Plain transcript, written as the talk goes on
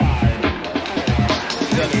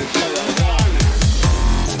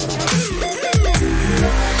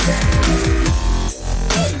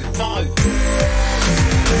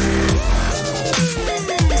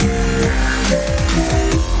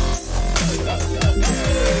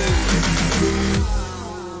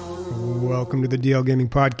Welcome to the DL Gaming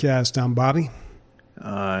Podcast. I'm Bobby.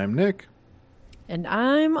 I'm Nick. And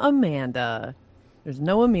I'm Amanda. There's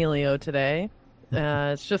no Emilio today.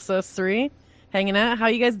 It's just us three hanging out. How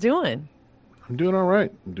you guys doing? I'm doing all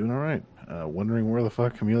right. Wondering where the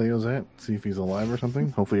fuck Emilio's at. See if he's alive or something.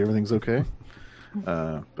 Hopefully everything's okay.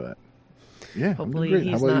 But yeah, hopefully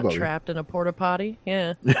he's not trapped in a porta potty.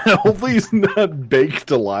 Yeah. Hopefully he's not baked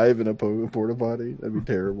alive in a porta potty. That'd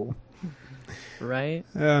be terrible. Right.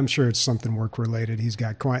 I'm sure it's something work related. He's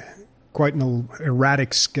got quite an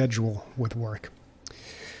erratic schedule with work.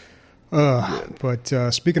 But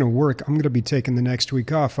speaking of work, I'm going to be taking the next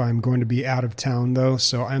week off. I'm going to be out of town, though,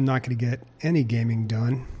 so I'm not going to get any gaming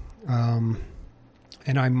done. And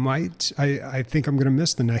I think I'm going to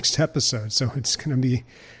miss the next episode. So it's going to be,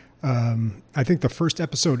 I think, the first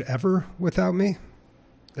episode ever without me.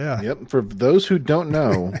 Yeah. Yep. For those who don't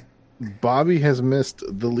know, Bobby has missed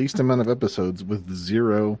the least amount of episodes with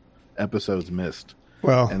 0 episodes missed.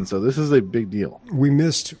 Well, and so this is a big deal. We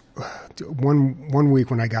missed one week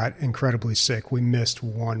when I got incredibly sick. We missed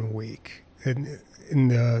 1 week. In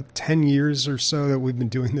the 10 years or so that we've been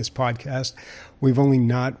doing this podcast, we've only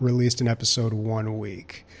not released an episode 1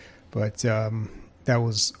 week. But that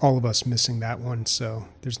was all of us missing that one. So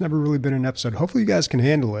there's never really been an episode. Hopefully you guys can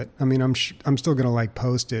handle it. I mean, I'm still going to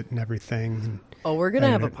post it and everything. Oh, we're going to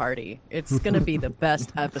have a party. It's going to be the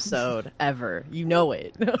best episode ever. You know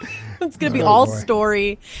it. It's going to be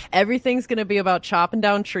story. Everything's going to be about chopping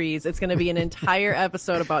down trees. It's going to be an entire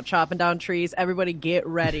episode about chopping down trees. Everybody get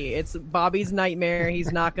ready. It's Bobby's nightmare.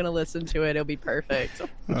 He's not going to listen to it. It'll be perfect.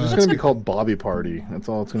 It's just going to be called Bobby Party. That's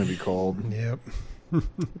all it's going to be called. Yep.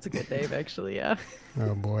 It's a good name, actually, yeah.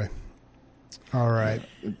 Oh, boy. All right.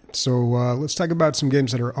 So let's talk about some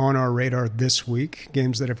games that are on our radar this week,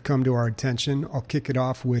 games that have come to our attention. I'll kick it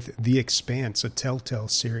off with The Expanse, a Telltale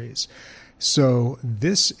series. So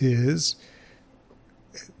this is...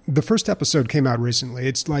 The first episode came out recently.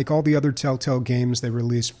 It's like all the other Telltale games. They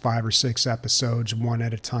release 5 or 6 episodes, one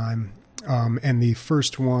at a time. And the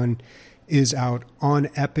first one is out on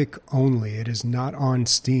Epic only. It is not on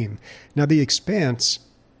Steam. Now, The Expanse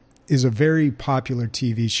is a very popular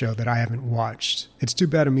TV show that I haven't watched. It's too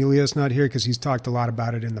bad Emilio's not here because he's talked a lot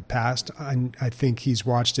about it in the past. I think he's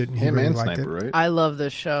watched it and he really liked it. Right? I love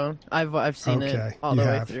this show. I've seen it all the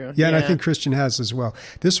way through. Yeah, and I think Christian has as well.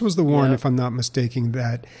 This was the one, if I'm not mistaken,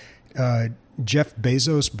 that Jeff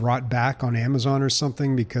Bezos brought back on Amazon or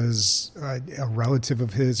something because a relative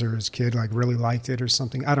of his or his kid really liked it or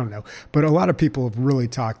something. I don't know. But a lot of people have really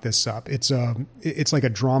talked this up. It's like a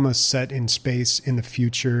drama set in space in the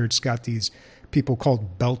future. It's got these people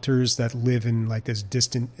called belters that live in this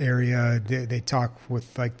distant area. They talk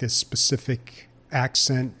with this specific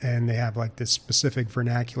accent and they have this specific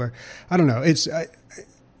vernacular. I don't know.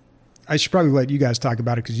 I should probably let you guys talk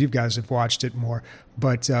about it because you guys have watched it more.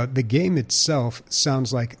 But the game itself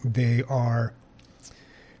sounds like they have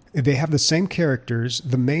the same characters.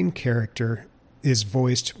 The main character is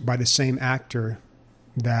voiced by the same actor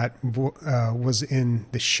that was in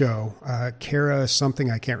the show, Kara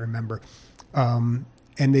something, I can't remember. And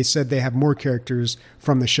they said they have more characters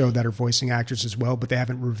from the show that are voicing actors as well, but they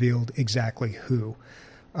haven't revealed exactly who.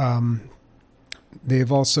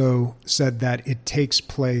 They've also said that it takes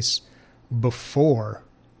place before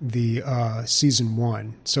the season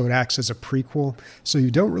 1, so it acts as a prequel. So you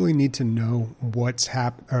don't really need to know what's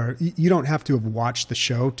or you don't have to have watched the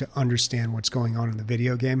show to understand what's going on in the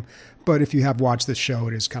video game. But if you have watched the show,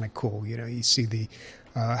 it is kind of cool. You know, you see the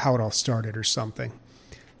how it all started or something.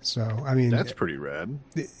 So I mean, that's pretty rad.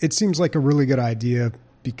 It seems like a really good idea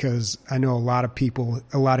because I know a lot of people,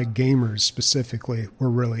 a lot of gamers specifically, were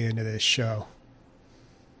really into this show.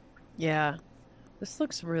 Yeah. This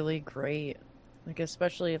looks really great,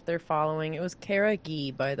 especially if they're following. It was Kara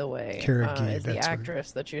Gee, by the way. Kara Gee, is the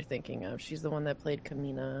actress that you're thinking of. She's the one that played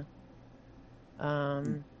Kamina,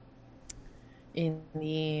 in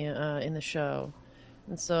the show.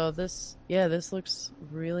 And so this looks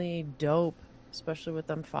really dope, especially with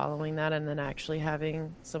them following that and then actually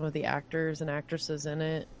having some of the actors and actresses in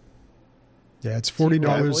it. Yeah, it's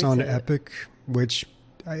 $40 on Epic, which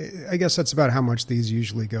I guess that's about how much these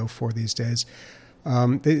usually go for these days.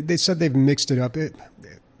 They said they've mixed it up.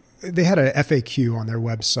 They had a FAQ on their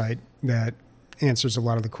website that answers a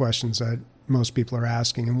lot of the questions that most people are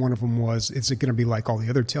asking. And one of them was, is it going to be like all the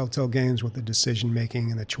other Telltale games with the decision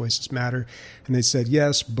making and the choices matter? And they said,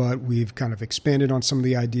 yes, but we've kind of expanded on some of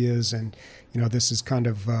the ideas. And, this is kind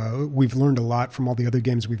of, we've learned a lot from all the other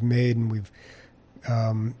games we've made and we've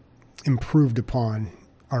improved upon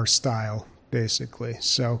our style, basically.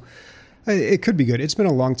 So It could be good. It's been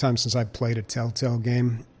a long time since I played a Telltale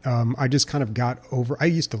game. I just kind of got over. I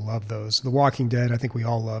used to love those. The Walking Dead, I think we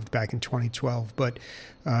all loved back in 2012. But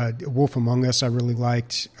Wolf Among Us, I really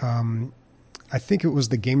liked. I think it was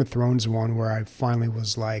the Game of Thrones one where I finally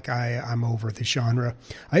was like, I'm over the genre.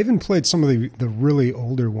 I even played some of the really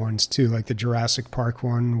older ones too, like the Jurassic Park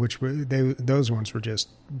one, which those ones were just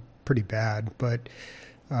pretty bad. But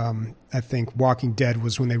I think Walking Dead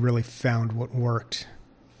was when they really found what worked.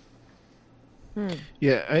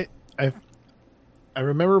 Yeah, I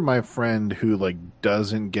remember my friend who like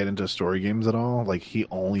doesn't get into story games at all. Like he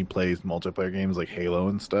only plays multiplayer games like Halo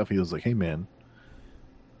and stuff. He was like, "Hey man,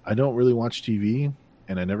 I don't really watch TV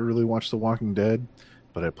and I never really watched The Walking Dead,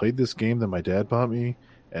 but I played this game that my dad bought me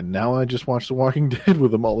and now I just watch The Walking Dead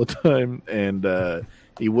with him all the time." And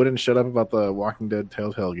he wouldn't shut up about the Walking Dead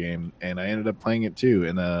Telltale game, and I ended up playing it too.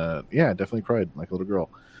 And yeah, I definitely cried like a little girl,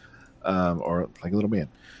 or like a little man.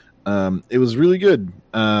 It was really good.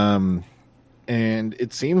 And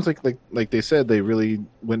it seems like they said they really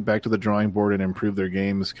went back to the drawing board and improved their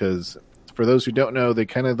games, because for those who don't know, they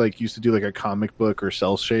kind of like used to do like a comic book or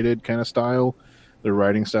cell shaded kind of style. Their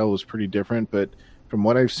writing style was pretty different, but from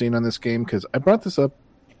what I've seen on this game, because I brought this up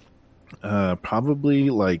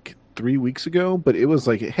probably like 3 weeks ago, but it was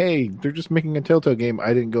like, hey, they're just making a Telltale game.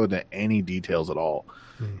 I didn't go into any details at all.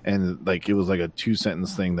 And like it was like a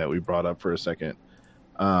 2-sentence thing that we brought up for a second.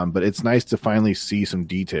 But it's nice to finally see some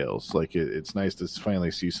details. Like it's nice to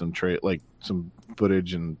finally see some like some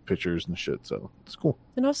footage and pictures and shit. So it's cool.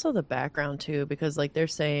 And also the background too, because like they're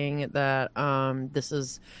saying that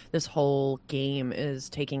this whole game is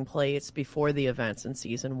taking place before the events in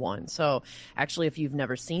season 1. So actually, if you've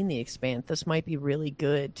never seen The Expanse, this might be really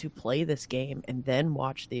good to play this game and then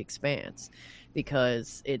watch The Expanse,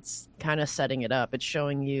 because it's kind of setting it up. It's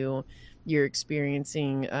showing you're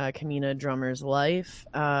experiencing Kamina Drummer's life,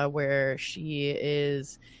 where she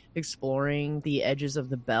is exploring the edges of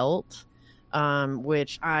the belt,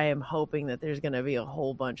 which I am hoping that there's going to be a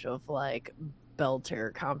whole bunch of like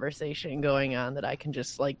Belter conversation going on that I can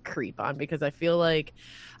just like creep on, because I feel like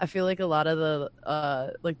a lot of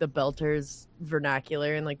the like the Belters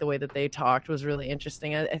vernacular and like the way that they talked was really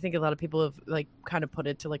interesting. I think a lot of people have like kind of put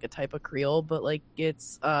it to like a type of Creole, but like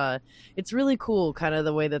it's really cool kind of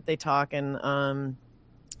the way that they talk, and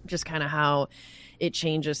just kind of how it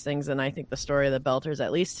changes things. And I think the story of the Belters,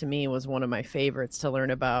 at least to me, was one of my favorites to learn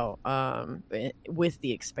about with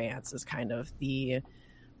The Expanse, is kind of the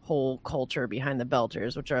whole culture behind the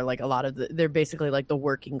Belters, which are like a lot of they're basically like the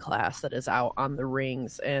working class that is out on the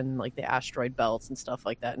rings and like the asteroid belts and stuff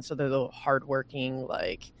like that. And so they're the hardworking,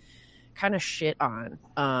 like kind of shit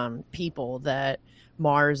on people that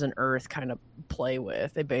Mars and Earth kind of play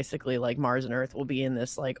with. They basically, like, Mars and Earth will be in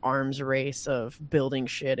this like arms race of building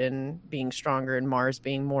shit and being stronger, and Mars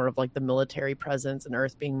being more of like the military presence and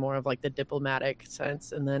Earth being more of like the diplomatic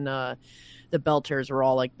sense. And then the Belters were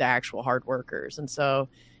all like the actual hard workers. And so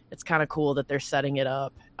it's kind of cool that they're setting it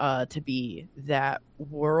up to be that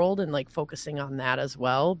world and like focusing on that as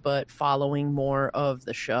well, but following more of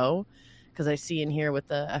the show. Because I see in here with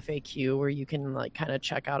the FAQ where you can like kind of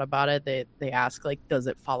check out about it, they ask like, does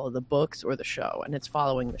it follow the books or the show? And it's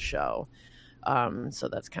following the show. So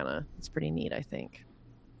it's pretty neat, I think.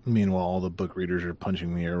 Meanwhile, all the book readers are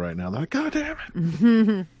punching the air right now. They're like, God damn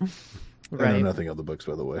it. Right. I know nothing of the books,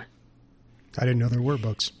 by the way. I didn't know there were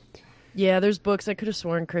books. Yeah, there's books. I could have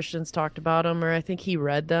sworn Christian's talked about them, or I think he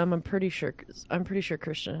read them. I'm pretty sure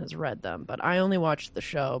Christian has read them, but I only watched the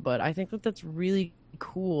show. But I think that that's really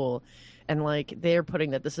cool, and like they're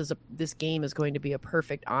putting that this game is going to be a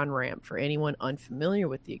perfect on-ramp for anyone unfamiliar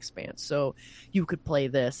with The Expanse. So you could play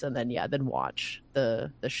this and then watch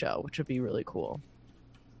the show, which would be really cool.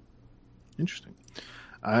 Interesting.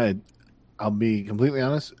 I'll be completely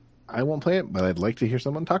honest. I won't play it, but I'd like to hear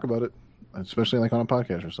someone talk about it, especially like on a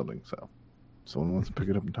podcast or something. So someone wants to pick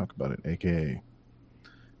it up and talk about it, aka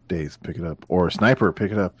Days, pick it up, or Sniper,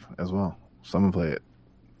 pick it up as well. Someone play it.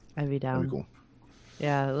 I'd be down. That'd be cool.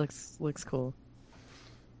 Yeah, it looks cool.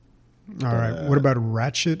 All right. What about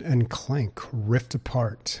Ratchet and Clank Rift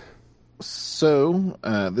Apart? So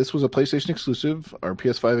this was a PlayStation exclusive or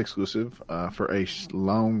PS5 exclusive for a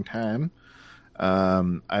long time.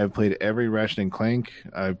 I've played every Ratchet and Clank.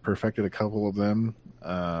 I've perfected a couple of them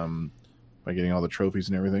by getting all the trophies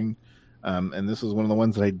and everything. And this is one of the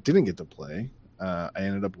ones that I didn't get to play. I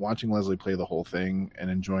ended up watching Leslie play the whole thing and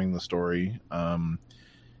enjoying the story.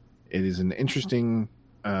 It is an interesting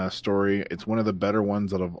story. It's one of the better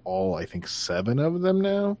ones out of all, I think, 7 of them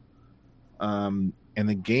now. And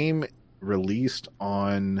the game released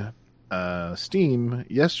on Steam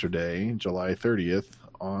yesterday, July 30th,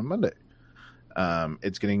 on Monday.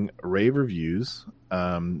 It's getting rave reviews.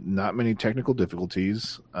 Not many technical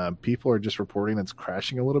difficulties. People are just reporting that's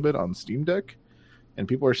crashing a little bit on Steam Deck, and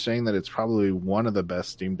people are saying that it's probably one of the best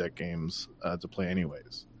Steam Deck games to play,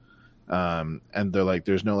 anyways. And they're like,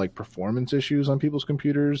 there's no like performance issues on people's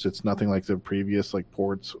computers. It's nothing like the previous like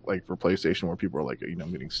ports like for PlayStation where people are like,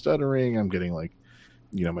 I'm getting stuttering. I'm getting like,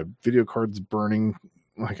 my video card's burning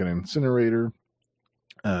like an incinerator.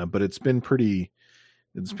 But it's been pretty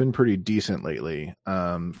decent lately.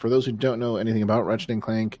 For those who don't know anything about Ratchet and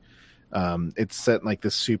Clank, it's set in like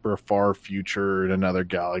this super far future in another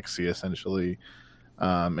galaxy, essentially.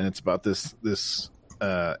 And it's about this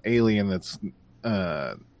alien that's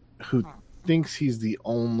who thinks he's the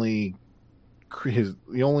only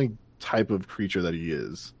type of creature that he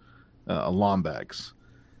is, a Lombax,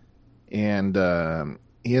 and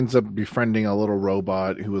he ends up befriending a little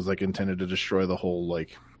robot who was like intended to destroy the whole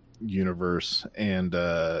like universe, and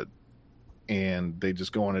they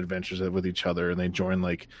just go on adventures with each other, and they join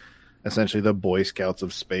like essentially the Boy Scouts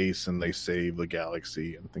of space, and they save the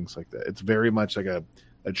galaxy and things like that. It's very much like a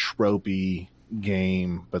tropey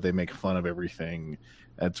game, but they make fun of everything.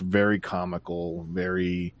 It's very comical,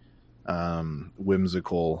 very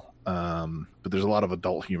whimsical, but there's a lot of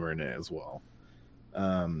adult humor in it as well.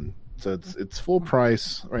 So it's full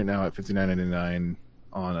price right now at $59.99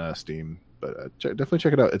 on Steam, but definitely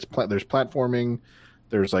check it out. There's platforming.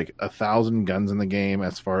 There's like 1,000 guns in the game.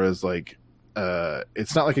 As far as like,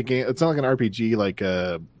 it's not like a game. It's not like an RPG.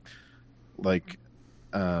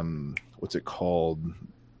 What's it called?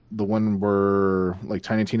 The one where like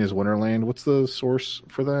Tiny Tina's Wonderland. What's the source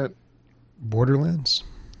for that? Borderlands.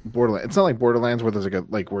 It's not like Borderlands where there's like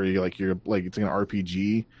you're like it's like an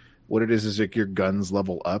RPG. What it is like your guns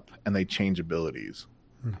level up and they change abilities.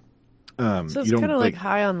 So it's kind of like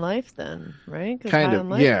High on Life then, right? Kind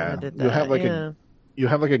of, yeah. You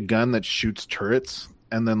have like a gun that shoots turrets,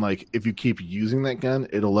 and then like if you keep using that gun,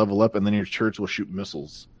 it'll level up, and then your turrets will shoot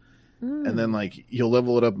missiles. And then like you'll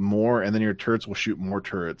level it up more, and then your turrets will shoot more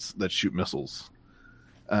turrets that shoot missiles.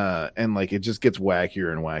 And like it just gets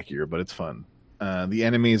wackier and wackier, but it's fun. The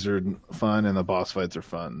enemies are fun, and the boss fights are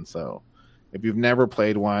fun. So if you've never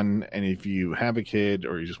played one, and if you have a kid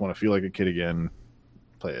or you just want to feel like a kid again,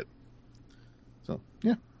 play it. So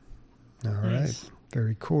yeah. All right.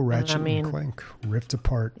 Very cool. Ratchet and Clank, Rift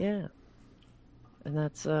Apart. Yeah. And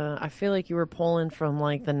that's, I feel like you were pulling from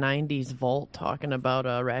like the 90s vault talking about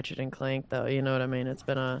Ratchet and Clank, though. You know what I mean? It's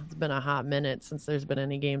been a hot minute since there's been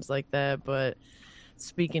any games like that. But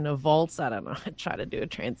speaking of vaults, I don't know. I try to do a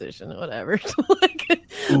transition, whatever. Like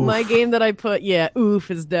my game that I put,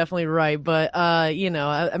 oof is definitely right. But,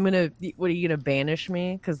 I'm going to, what are you going to banish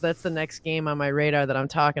me? Because that's the next game on my radar that I'm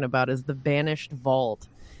talking about is the Banished Vault.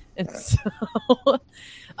 And so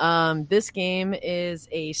this game is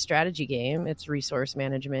a strategy game. It's resource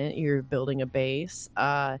management. You're building a base.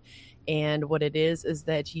 And what it is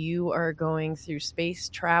that you are going through space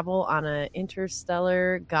travel on an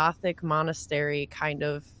interstellar Gothic monastery kind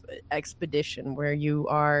of expedition where you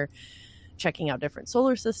are checking out different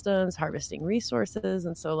solar systems, harvesting resources.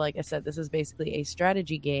 And so, like I said, this is basically a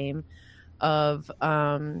strategy game of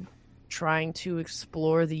trying to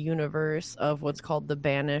explore the universe of what's called the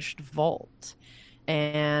Banished Vault.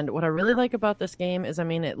 And what I really like about this game is,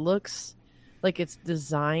 it looks like it's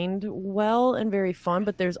designed well and very fun,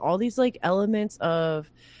 but there's all these like elements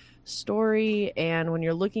of story. And when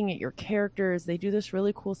you're looking at your characters, they do this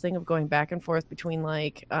really cool thing of going back and forth between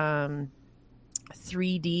like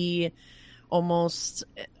 3D, almost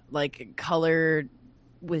like colored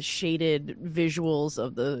with shaded visuals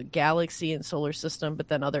of the galaxy and solar system, but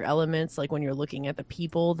then other elements, like when you're looking at the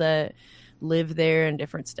people that live there and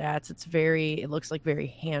different stats, it looks like very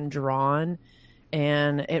hand drawn.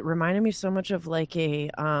 And it reminded me so much of like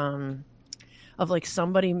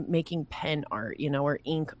somebody making pen art, or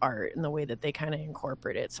ink art, in the way that they kind of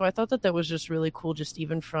incorporate it. So I thought that was just really cool, just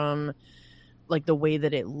even from like the way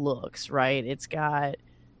that it looks, right? It's got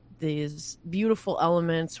these beautiful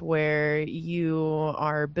elements where you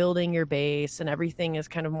are building your base and everything is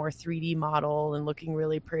kind of more 3D model and looking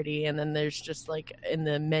really pretty. And then there's just like in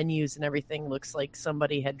the menus and everything looks like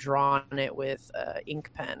somebody had drawn it with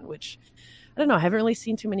ink pen, which I don't know. I haven't really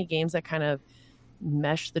seen too many games that kind of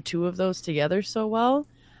mesh the two of those together so well,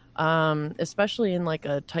 especially in like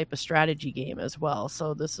a type of strategy game as well.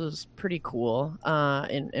 So this is pretty cool,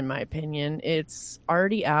 in my opinion. It's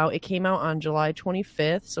already out. It came out on July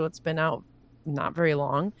 25th, so it's been out not very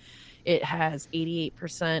long. It has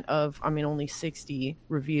 88% of, only 60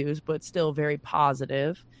 reviews, but still very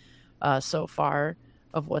positive so far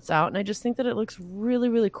of what's out. And I just think that it looks really,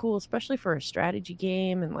 really cool, especially for a strategy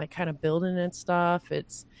game and like kind of building and stuff.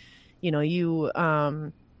 It's you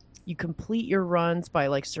complete your runs by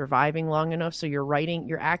like surviving long enough. So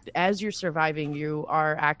as you're surviving, you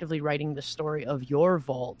are actively writing the story of your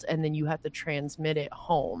vault, and then you have to transmit it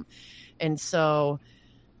home. And so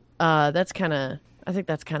I think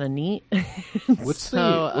that's kind of neat. What's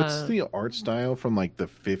the art style from like the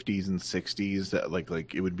 50s and 60s that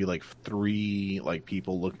like it would be like three like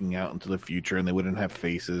people looking out into the future, and they wouldn't have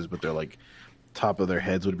faces, but they're like top of their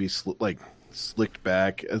heads would be slicked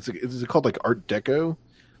back. Is it called like Art Deco?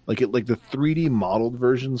 Like the 3D modeled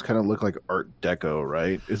versions kind of look like Art Deco,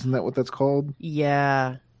 right? Isn't that what that's called?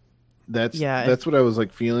 Yeah. That's what I was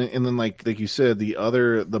like feeling. And then like you said,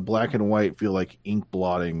 the black and white feel like ink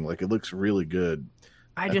blotting. Like it looks really good.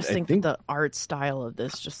 I think the art style of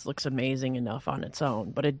this just looks amazing enough on its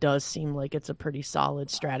own, but it does seem like it's a pretty solid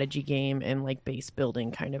strategy game and like base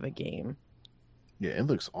building kind of a game. Yeah, it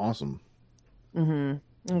looks awesome. Mm-hmm.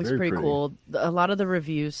 It looks pretty cool. A lot of the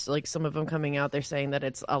reviews, like some of them coming out, they're saying that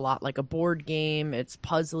it's a lot like a board game. It's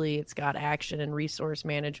puzzly. It's got action and resource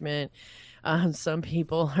management. Some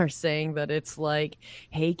people are saying that it's like,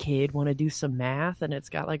 hey, kid, want to do some math? And it's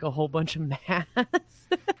got like a whole bunch of math. That's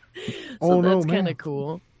kind of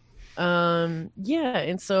cool. Yeah,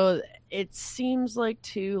 and so it seems like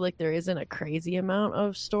too like there isn't a crazy amount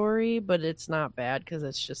of story, but it's not bad because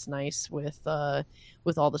it's just nice with all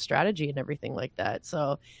the strategy and everything like that.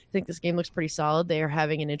 So I think this game looks pretty solid. They are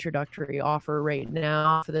having an introductory offer right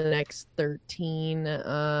now for the next 13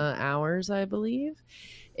 hours, I believe.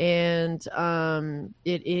 And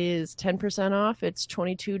it is 10% off. It's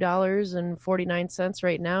 $22.49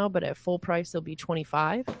 right now, but at full price it'll be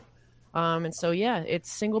 $25. And so yeah,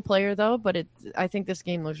 it's single player though, but I think this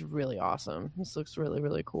game looks really awesome. This looks really,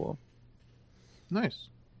 really cool. Nice.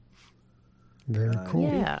 Very cool.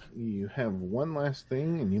 Yeah. You have one last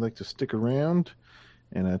thing, and you like to stick around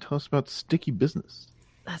and tell us about Sticky Business.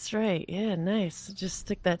 That's right. Yeah, nice. Just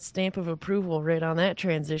stick that stamp of approval right on that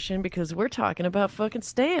transition because we're talking about fucking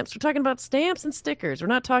stamps. We're talking about stamps and stickers. We're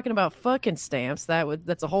not talking about fucking stamps.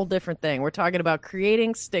 That's a whole different thing. We're talking about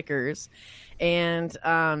creating stickers. And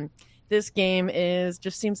this game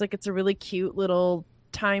just seems like it's a really cute little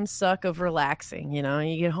time suck of relaxing. You know,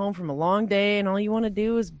 you get home from a long day and all you want to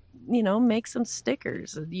do is, make some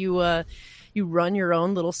stickers. You run your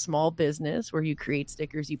own little small business where you create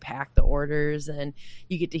stickers, you pack the orders, and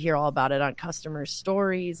you get to hear all about it on customer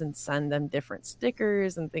stories and send them different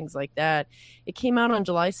stickers and things like that. It came out on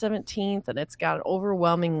July 17th, and it's got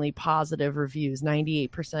overwhelmingly positive reviews,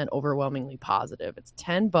 98% overwhelmingly positive. It's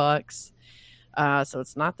 $10, so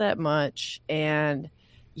it's not that much. And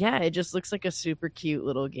yeah, it just looks like a super cute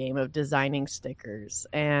little game of designing stickers.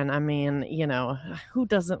 And I mean, who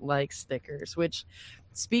doesn't like stickers? Which,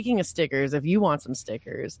 speaking of stickers, if you want some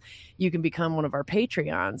stickers, you can become one of our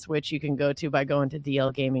Patreons, which you can go to by going to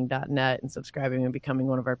dlgaming.net and subscribing and becoming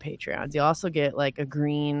one of our Patreons. You also get like a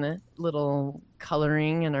green little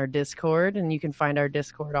coloring in our Discord, and you can find our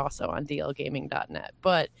Discord also on dlgaming.net.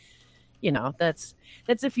 But that's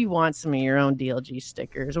if you want some of your own DLG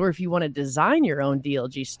stickers, or if you want to design your own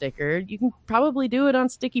DLG sticker, you can probably do it on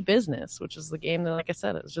Sticky Business, which is the game that, like I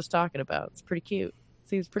said, I was just talking about. It's pretty cute.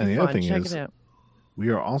 Seems pretty fun. Check it out. We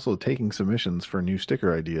are also taking submissions for new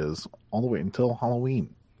sticker ideas all the way until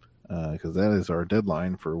Halloween, because that is our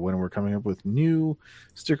deadline for when we're coming up with new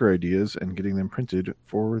sticker ideas and getting them printed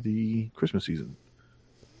for the Christmas season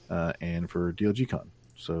and for DLGCon.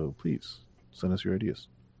 So please send us your ideas.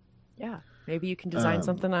 Yeah, maybe you can design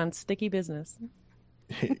something on Sticky Business.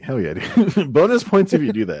 Hell yeah. Bonus points if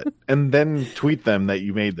you do that. And then tweet them that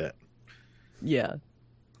you made that. Yeah,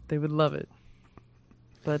 they would love it.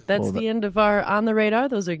 But that's the end of our On the Radar.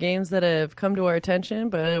 Those are games that have come to our attention,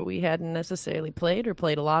 but we hadn't necessarily played or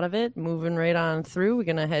played a lot of it. Moving right on through, we're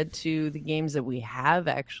going to head to the games that we have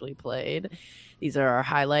actually played. These are our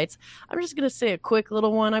highlights. I'm just going to say a quick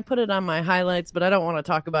little one. I put it on my highlights, but I don't want to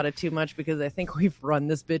talk about it too much because I think we've run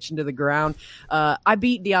this bitch into the ground. I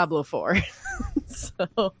beat Diablo 4.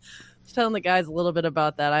 So telling the guys a little bit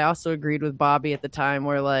about that. I also agreed with Bobby at the time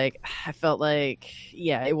where I felt like,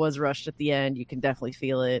 yeah, it was rushed at the end. You can definitely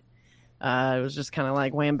feel it. It was just kind of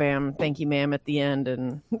like wham, bam, thank you, ma'am at the end.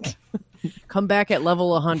 And come back at level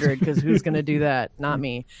 100 because who's going to do that? Not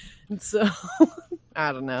me. And so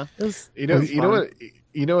I don't know.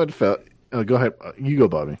 You know what felt. Go ahead. You go,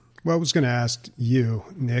 Bobby. Well, I was going to ask you,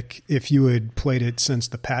 Nick, if you had played it since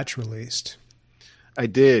the patch released. I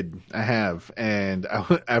did. I have. And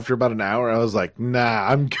after about an hour, I was like, nah,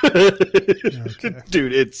 I'm good. Okay.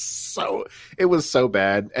 Dude, it was so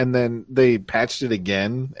bad. And then they patched it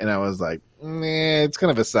again, and I was like, nah, it's kind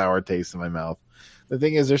of a sour taste in my mouth. The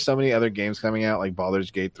thing is, there's so many other games coming out, like Baldur's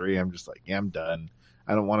Gate 3. I'm just like, yeah, I'm done.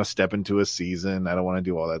 I don't want to step into a season. I don't want to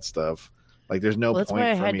do all that stuff. Like, there's no Well, that's point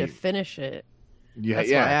why I for had me. to finish it. Yeah, That's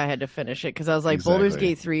yeah. why I had to finish it because I was like, Exactly. Baldur's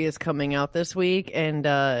Gate 3 is coming out this week, and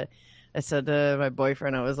I said to my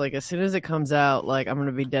boyfriend, I was like, as soon as it comes out, like, I'm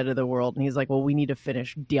gonna be dead to the world. And he's like, well, we need to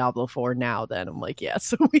finish Diablo 4 now. Then I'm like, yeah.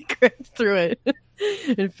 So we cracked through it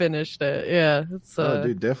and finished it. Yeah, it's Oh,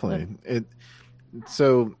 dude, definitely.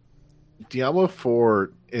 So Diablo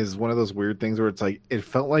 4 is one of those weird things where it's like it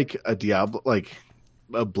felt like a Diablo, like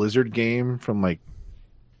a Blizzard game from like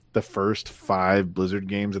the first 5 Blizzard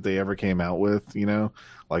games that they ever came out with, you know,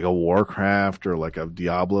 like a Warcraft or like a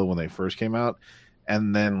Diablo when they first came out.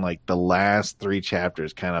 And then like the last 3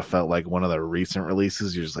 chapters kind of felt like one of the recent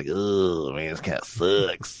releases. You're just like, oh man, this kind of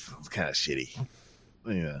sucks. It's kind of shitty.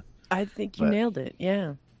 Yeah. I think you nailed it.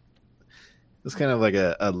 Yeah. It's kind of like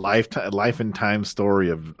a life and time story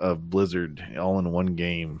of Blizzard all in one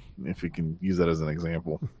game, if we can use that as an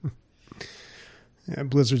example. Yeah,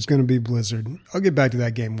 Blizzard's going to be Blizzard. I'll get back to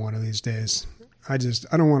that game one of these days. I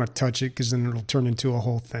don't want to touch it because then it'll turn into a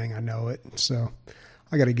whole thing. I know it. So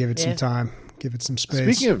I got to give it some time, give it some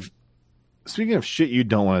space. Speaking of shit you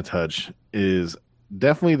don't want to touch is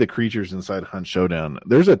definitely the creatures inside Hunt Showdown.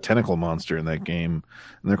 There's a tentacle monster in that game,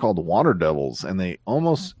 and they're called water devils, and they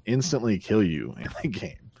almost instantly kill you in the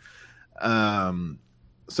game.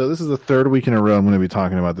 So this is the 3rd week in a row I'm going to be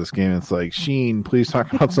talking about this game. It's like, Sheen, please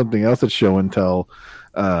talk about something else at Show and Tell.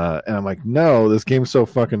 And I'm like, no, this game's so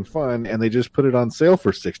fucking fun, and they just put it on sale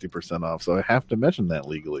for 60% off, so I have to mention that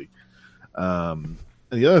legally. And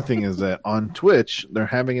the other thing is that on Twitch, they're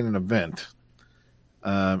having an event.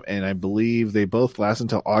 And I believe they both last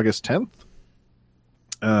until August 10th.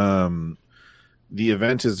 The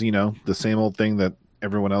event is, you know, the same old thing that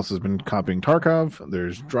everyone else has been copying Tarkov.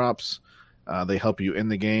 There's drops. They help you in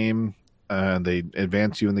the game. They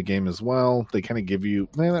advance you in the game as well. They kind of give you,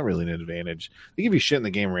 not really an advantage. They give you shit in the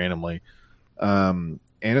game randomly. And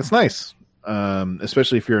it's nice,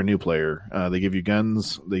 especially if you're a new player. They give you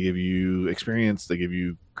guns. They give you experience. They give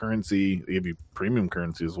you currency. They give you premium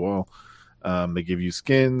currency as well. They give you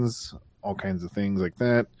skins, all kinds of things like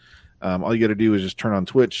that. All you got to do is just turn on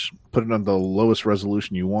Twitch, put it on the lowest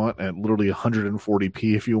resolution you want at literally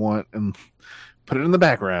 140p if you want, and put it in the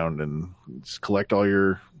background and just collect all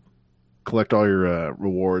your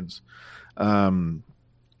rewards.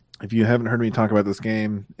 If you haven't heard me talk about this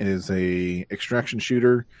game, it is a extraction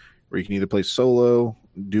shooter where you can either play solo,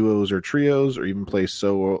 duos, or trios, or even play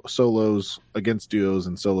solos against duos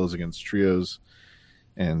and solos against trios.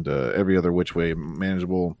 And every other which way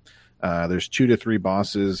manageable. There's 2 to 3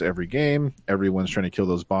 bosses every game. Everyone's trying to kill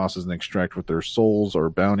those bosses and extract with their souls or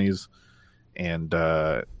bounties. And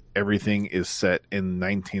everything is set in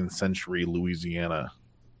 19th century Louisiana,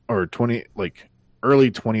 or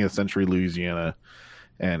early 20th century Louisiana,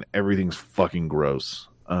 and everything's fucking gross.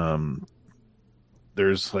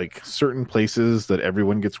 There's like certain places that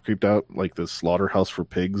everyone gets creeped out, like the slaughterhouse for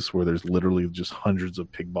pigs, where there's literally just hundreds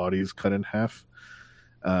of pig bodies cut in half.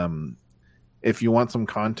 If you want some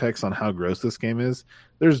context on how gross this game is,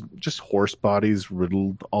 there's just horse bodies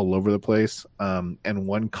riddled all over the place. And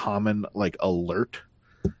one common like alert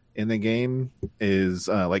in the game is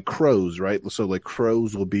like crows, right? So like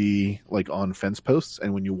crows will be like on fence posts,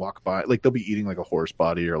 and when you walk by, like they'll be eating like a horse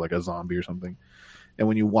body or like a zombie or something. And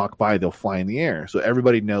when you walk by, they'll fly in the air. So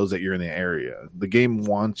everybody knows that you're in the area. The game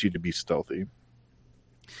wants you to be stealthy.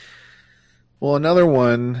 Well, another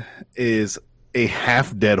one is a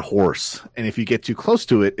half-dead horse, and if you get too close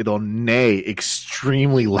to it, it'll neigh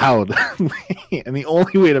extremely loud. And the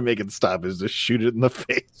only way to make it stop is to shoot it in the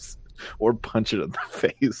face, or punch it in the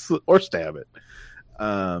face, or stab it.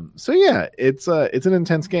 So yeah, it's an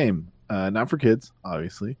intense game. Not for kids,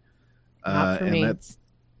 obviously. Not for me. That's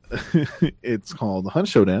it's called Hunt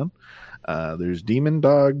Showdown. There's demon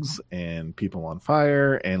dogs and people on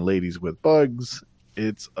fire and ladies with bugs.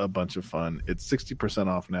 It's a bunch of fun. It's 60%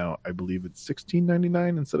 off now. I believe it's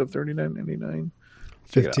 $16.99 instead of $39.99.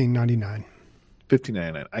 $15.99.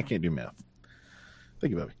 $15.99. I can't do math.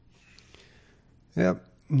 Thank you, Bobby. Yep.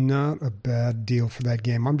 Not a bad deal for that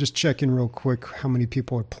game. I'm just checking real quick how many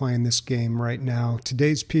people are playing this game right now.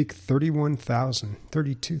 Today's peak, 31,000,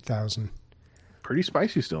 32,000. Pretty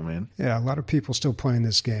spicy still, man. Yeah, a lot of people still playing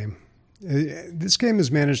this game. This game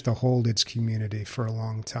has managed to hold its community for a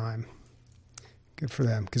long time. Good for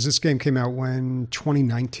them. Because this game came out when?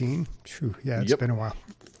 2019? Yeah, it's been a while.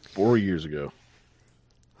 4 years ago.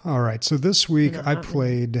 All right, so this week I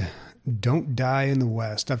played Don't Die in the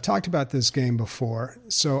West. I've talked about this game before.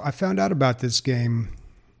 So I found out about this game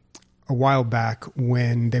a while back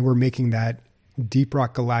when they were making that Deep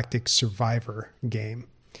Rock Galactic Survivor game.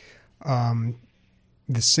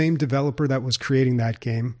 the same developer that was creating that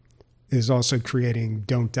game is also creating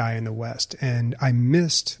Don't Die in the West. And I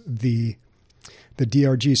missed the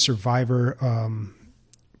DRG Survivor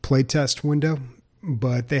playtest window,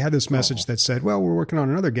 but they had this message that said, well, we're working on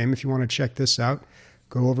another game. If you want to check this out,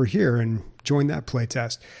 go over here and join that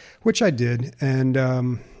playtest, which I did. And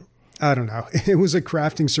I don't know. It was a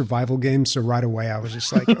crafting survival game, so right away I was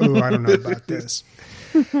just like, oh, I don't know about this.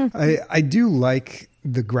 I do like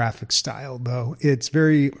the graphic style, though. It's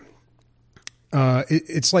very...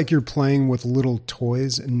 it's like you're playing with little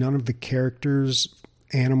toys, and none of the characters,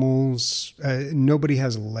 animals, nobody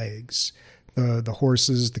has legs. The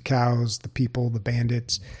horses, the cows, the people, the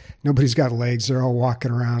bandits, nobody's got legs. They're all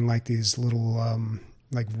walking around like these little,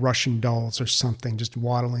 like Russian dolls or something, just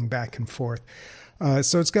waddling back and forth.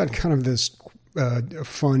 So it's got kind of this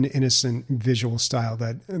fun, innocent visual style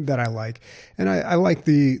that I like, and I like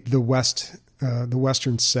the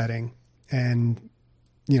Western setting. And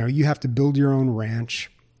you have to build your own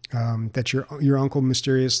ranch. That your uncle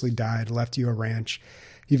mysteriously died, left you a ranch.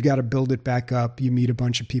 You've got to build it back up. You meet a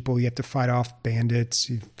bunch of people. You have to fight off bandits.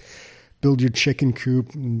 You build your chicken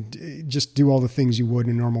coop and just do all the things you would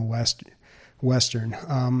in a normal Western.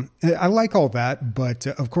 I like all that, but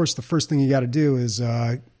of course, the first thing you got to do is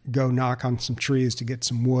go knock on some trees to get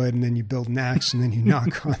some wood, and then you build an axe, and then you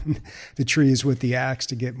knock on the trees with the axe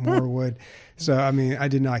to get more wood. So, I mean, I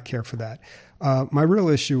did not care for that. My real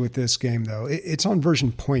issue with this game, though, it's on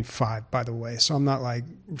version 0.5, by the way, so I'm not like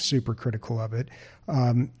super critical of it.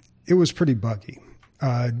 It was pretty buggy.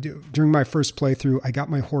 During my first playthrough, I got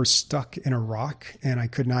my horse stuck in a rock and I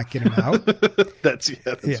could not get him out. That's a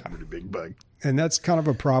pretty big bug. And that's kind of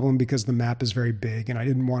a problem because the map is very big and I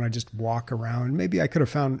didn't want to just walk around. Maybe I could have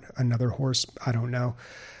found another horse. I don't know.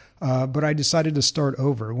 But I decided to start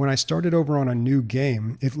over. When I started over on a new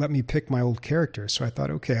game, it let me pick my old character. So I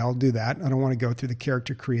thought, okay, I'll do that. I don't want to go through the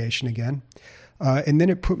character creation again. And then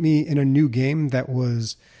it put me in a new game that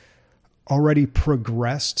was already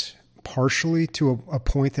progressed partially to a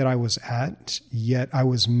point that I was at, yet I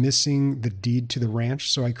was missing the deed to the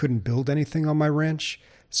ranch, so I couldn't build anything on my ranch.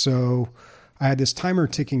 So I had this timer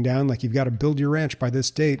ticking down, like you've got to build your ranch by this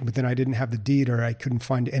date, but then I didn't have the deed, or I couldn't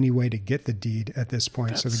find any way to get the deed at this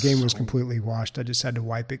point. So the game was completely washed. I just had to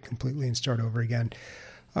wipe it completely and start over again.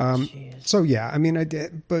 So yeah, I mean, I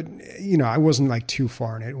did, but I wasn't like too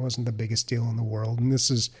far in it. It wasn't the biggest deal in the world. And this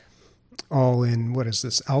is all in, what is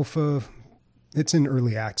this, alpha? It's in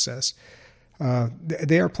early access.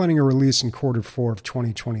 They are planning a release in Q4 of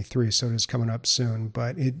 2023, so it is coming up soon,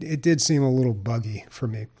 but it did seem a little buggy for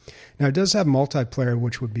me. Now, it does have multiplayer,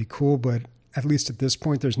 which would be cool, but at least at this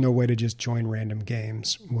point, there's no way to just join random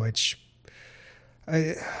games, which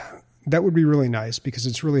that would be really nice because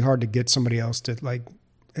it's really hard to get somebody else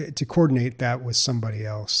to coordinate that with somebody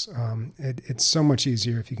else. It's so much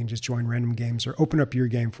easier if you can just join random games or open up your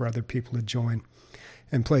game for other people to join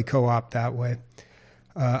and play co-op that way.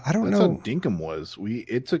 I don't know. That's how Dinkum was.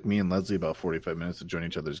 It took me and Leslie about 45 minutes to join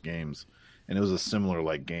each other's games, and it was a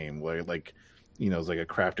similar game where it was like a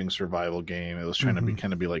crafting survival game. It was trying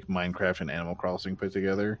to be like Minecraft and Animal Crossing put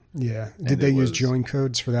together. Yeah. Did they use join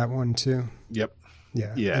codes for that one too? Yep.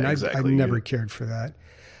 Yeah. Yeah. And exactly. I never cared for that.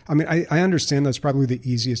 I mean, I understand that's probably the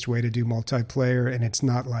easiest way to do multiplayer, and it's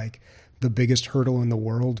not like the biggest hurdle in the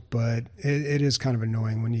world, but it is kind of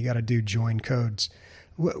annoying when you got to do join codes.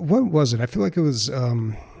 What was it? I feel like it was, I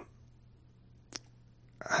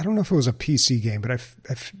don't know if it was a PC game, but I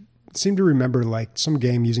seem to remember like some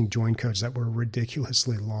game using join codes that were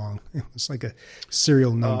ridiculously long. It was like a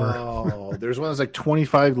serial number. Oh, there's one that's like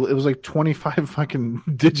 25. It was like 25 fucking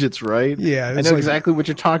digits, right? Yeah. I know exactly what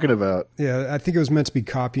you're talking about. Yeah. I think it was meant to be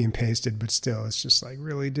copy and pasted, but still, it's just like,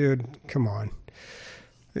 really, dude, come on.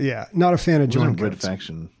 Yeah. Not a fan of join codes. Red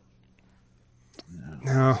Faction.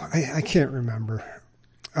 No, I can't remember.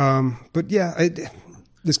 But yeah,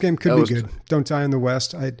 this game could be good. Don't Die in the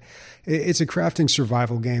West. It's a crafting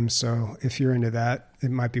survival game, so if you're into that, it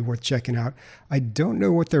might be worth checking out. I don't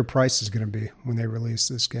know what their price is going to be when they release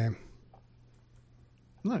this game.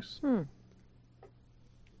 Nice. All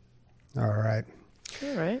right.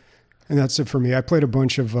 All right. And that's it for me. I played a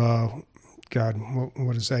bunch of, what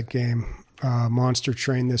is that game? Monster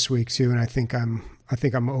Train this week too, and I think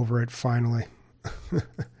I'm over it finally.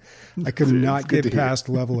 I could not get past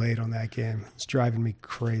level 8 on that game. It's driving me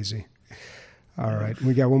crazy. All right.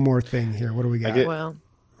 We got one more thing here. What do we got? Well,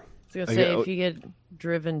 I was going to say, if you get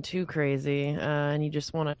driven too crazy and you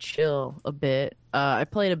just want to chill a bit, I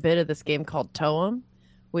played a bit of this game called Toem,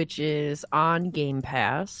 which is on Game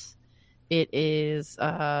Pass.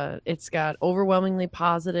 It's got overwhelmingly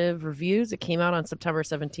positive reviews. It came out on September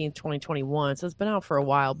 17th, 2021. So it's been out for a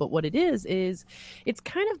while. But what it is it's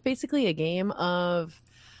kind of basically a game of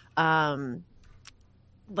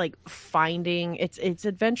like finding it's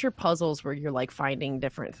adventure puzzles where you're like finding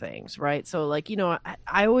different things, right? So like,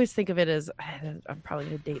 I always think of it as, I'm probably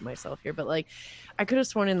gonna date myself here, but like I could have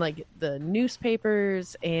sworn in like the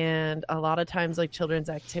newspapers and a lot of times like children's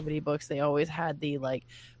activity books, they always had the like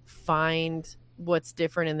find what's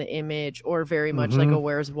different in the image, or very much like a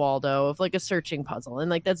Where's Waldo of like a searching puzzle. And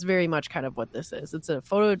like that's very much kind of what this is. It's a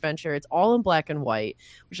photo adventure. It's all in black and white,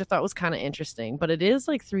 which I thought was kind of interesting, but it is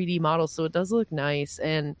like 3D models, so it does look nice.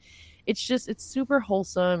 And it's super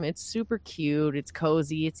wholesome. It's super cute. It's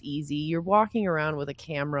cozy. It's easy. You're walking around with a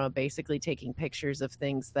camera basically taking pictures of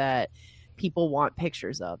things that people want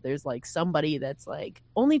pictures of. There's like somebody that's like,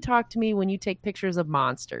 only talk to me when you take pictures of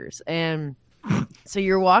monsters. And so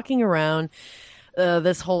you're walking around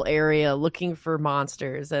this whole area looking for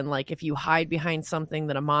monsters, and like if you hide behind something,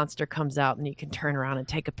 then a monster comes out and you can turn around and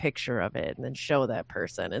take a picture of it and then show that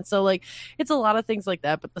person. And so like it's a lot of things like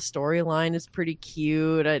that, but the storyline is pretty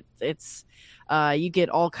cute. It's you get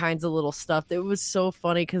all kinds of little stuff. It was so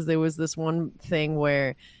funny because there was this one thing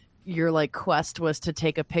where your like quest was to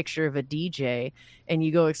take a picture of a DJ, and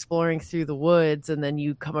you go exploring through the woods, and then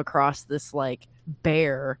you come across this like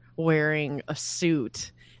bear wearing a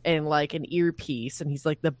suit and like an earpiece, and he's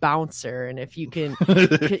like the bouncer. And if you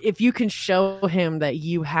can show him that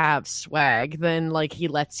you have swag, then like he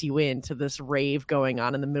lets you into this rave going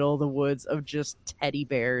on in the middle of the woods of just teddy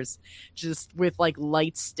bears, just with like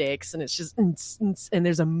light sticks, and it's just and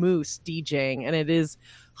there's a moose DJing, and it is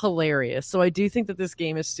hilarious. So I do think that this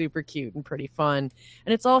game is super cute and pretty fun,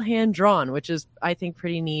 and it's all hand drawn, which is I think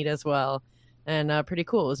pretty neat as well, and pretty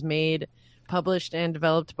cool. It was made, published, and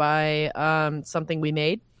developed by Something We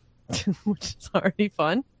Made, which is already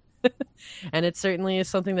fun. And it certainly is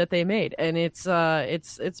something that they made, and it's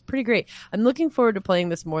pretty great. I'm looking forward to playing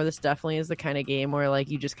this more. This definitely is the kind of game where like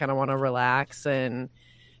you just kind of want to relax and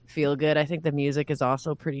feel good. I think the music is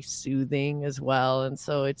also pretty soothing as well, and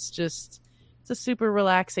so it's a super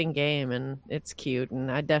relaxing game, and it's cute, and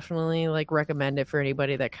I definitely like recommend it for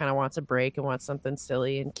anybody that kind of wants a break and wants something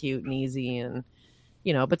silly and cute and easy, and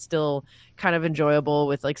but still kind of enjoyable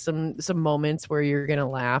with like some moments where you're gonna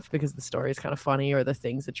laugh because the story is kind of funny, or the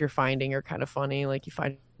things that you're finding are kind of funny. Like you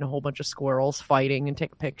find a whole bunch of squirrels fighting and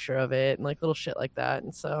take a picture of it, and like little shit like that.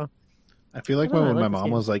 And so I feel like when my mom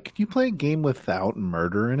was like, "Can you play a game without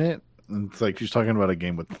murder in it?" And it's like she's talking about a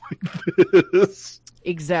game with like this.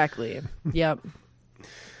 Exactly. Yep.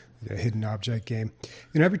 A hidden object game.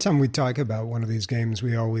 Every time we talk about one of these games,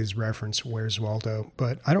 we always reference Where's Waldo.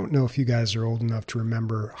 But I don't know if you guys are old enough to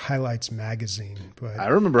remember Highlights magazine. But I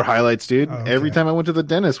remember Highlights, dude. Oh, okay. Every time I went to the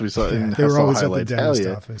dentist, we saw. They were always Highlights. At the dentist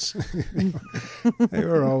office. They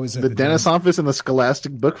were always at the dentist office and the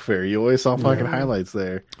Scholastic Book Fair. You always saw fucking Highlights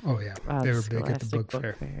there. Oh yeah, they were big at the book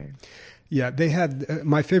fair. Yeah, they had.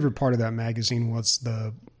 My favorite part of that magazine was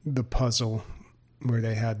the puzzle where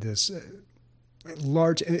they had this.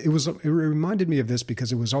 Large. It reminded me of this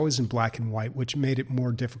because it was always in black and white, which made it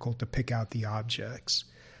more difficult to pick out the objects.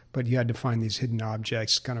 But you had to find these hidden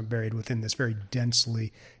objects kind of buried within this very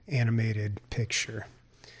densely animated picture.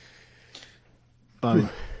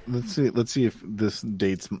 Let's see if this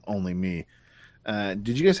dates only me.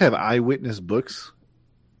 Did you guys have Eyewitness books?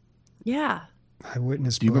 Yeah.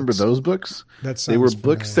 Eyewitness. Do you remember those books? They were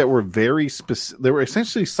books that were very specific. They were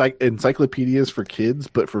essentially encyclopedias for kids,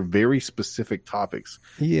 but for very specific topics.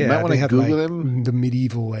 Yeah, you might want to Google like them. The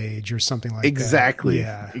medieval age or something like exactly.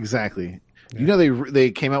 that. Yeah, exactly. Yeah. They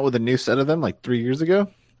came out with a new set of them like 3 years ago.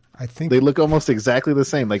 I think they look almost exactly the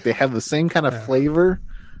same. Like they have the same kind of flavor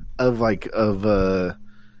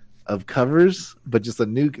of covers, but just a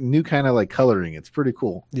new kind of like coloring. It's pretty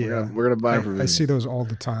cool. Yeah, we're gonna buy them for I see those all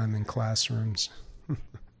the time in classrooms.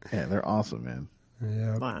 Yeah, they're awesome, man.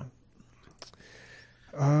 Yeah. Wow.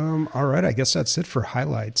 All right, I guess that's it for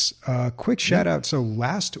highlights. Quick shout out. So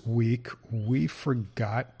last week we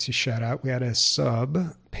forgot to shout out. We had a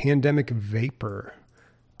sub, Pandemic Vapor.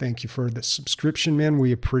 Thank you for the subscription, man.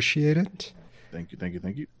 We appreciate it. Thank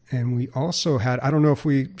you. And we also had, I don't know if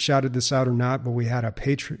we shouted this out or not, but we had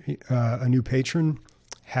a new patron,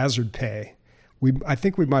 Hazard Pay. I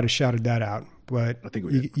think we might have shouted that out, but I think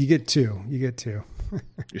we did. You get two.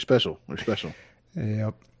 You're special. We're special.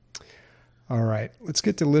 Yep. All right. Let's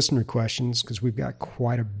get to listener questions because we've got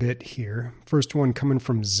quite a bit here. First one coming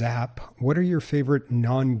from Zap. What are your favorite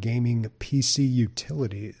non-gaming PC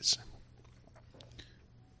utilities?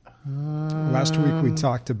 Last week we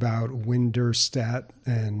talked about Winderstat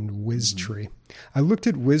and WizTree. I looked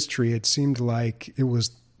at WizTree. It seemed like it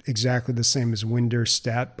was exactly the same as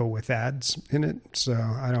Winderstat, but with ads in it. So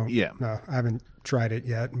I don't know. I haven't tried it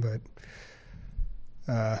yet, but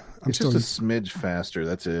it's just a smidge faster.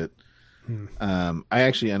 That's it. I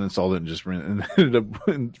actually uninstalled it and just ended up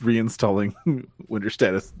reinstalling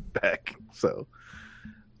Winderstat back. So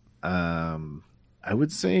I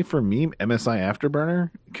would say for me, MSI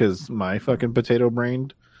Afterburner, because my fucking potato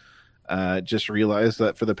brained just realized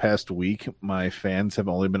that for the past week, my fans have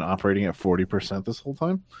only been operating at 40% this whole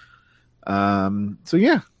time. So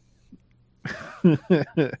yeah.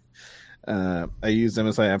 I used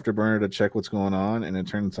MSI Afterburner to check what's going on, and it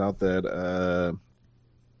turns out that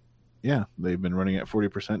they've been running at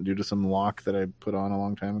 40% due to some lock that I put on a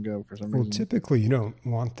long time ago for some reason. Well, typically you don't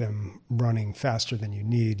want them running faster than you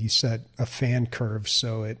need. You set a fan curve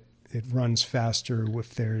so it runs faster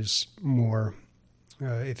if there's more,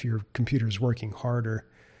 if your computer is working harder.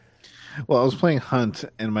 Well, I was playing Hunt,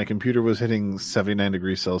 and my computer was hitting 79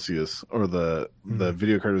 degrees Celsius, or the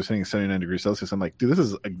video card was hitting 79 degrees Celsius. I'm like, dude, this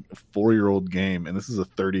is a 4-year-old game, and this is a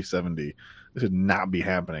 3070. This should not be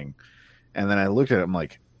happening. And then I looked at it, I'm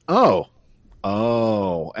like, oh.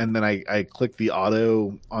 And then I clicked the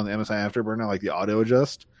auto on the MSI Afterburner, like the auto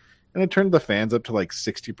adjust, and it turned the fans up to like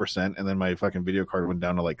 60%, and then my fucking video card went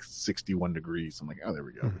down to like 61 degrees. I'm like, oh, there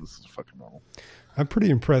we go. This is fucking normal. I'm pretty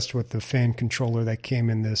impressed with the fan controller that came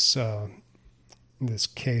in this this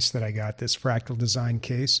case that I got, this Fractal Design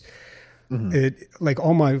case. It like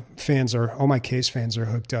all my case fans are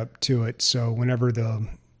hooked up to it. So whenever the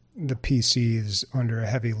PC is under a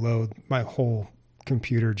heavy load, my whole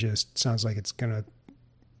computer just sounds like it's gonna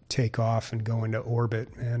take off and go into orbit,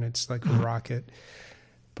 and it's like a rocket.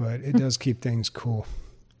 But it does keep things cool.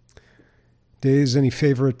 Days, any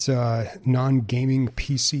favorite non-gaming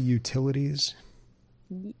PC utilities?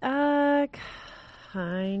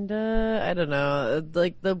 Kinda. I don't know.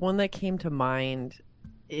 Like the one that came to mind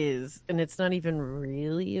is, and it's not even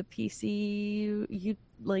really a PC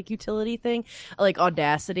utility thing, like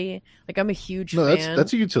Audacity. Like I'm a huge fan.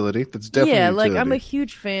 That's a utility. That's definitely a utility. I'm a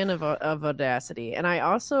huge fan of Audacity, and I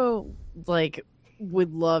also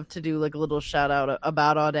would love to do like a little shout out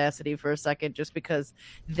about Audacity for a second, just because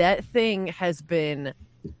that thing has been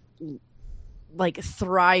like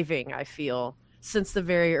thriving, I feel, since the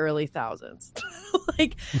very early thousands.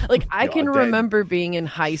 like I can remember being in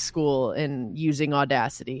high school and using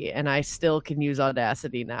Audacity, and I still can use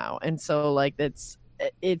Audacity now. And so like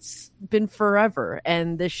it's been forever,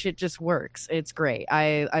 and this shit just works. It's great.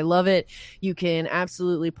 I love it. You can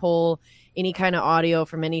absolutely pull any kind of audio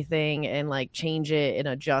from anything and like change it and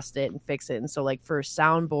adjust it and fix it. And so like for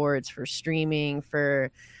soundboards, for streaming,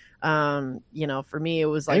 for for me it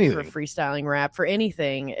was like anything. For freestyling rap, for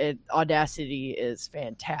anything, Audacity is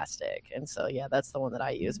fantastic. And so yeah, that's the one that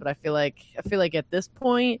I use. But I feel like at this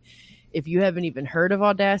point, if you haven't even heard of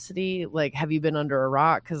Audacity, like, have you been under a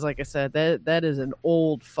rock? Because like I said, that is an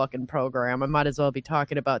old fucking program. I might as well be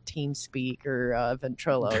talking about TeamSpeak or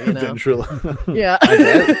Ventrilo, you know? Ventrilo. Yeah.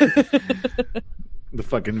 The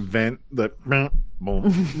fucking vent,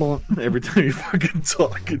 every time you fucking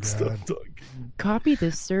talk and stuff talking. Copy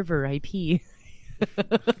this server IP.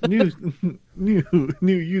 new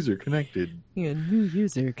user connected. Yeah, new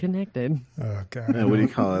user connected. Oh god. What do you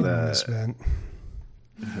call it? Miss Vent.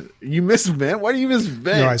 You miss Vent? Why do you miss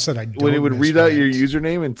Vent? No, I said I don't. When it would read Vent. out your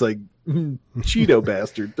username, it's like Cheeto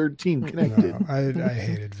bastard 13 connected. No, I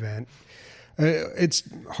hated Vent. It's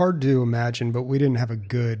hard to imagine, but we didn't have a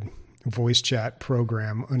good voice chat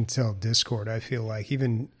program until Discord. I feel like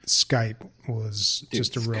even Skype was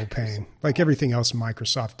just a real pain. Like everything else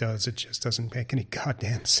Microsoft does, it just doesn't make any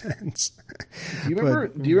goddamn sense. Do you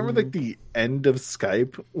remember like the end of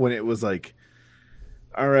Skype when it was like,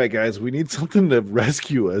 all right, guys, we need something to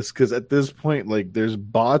rescue us, because at this point, like, there's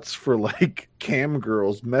bots for like cam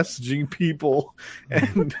girls messaging people,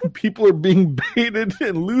 and people are being baited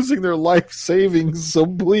and losing their life savings. So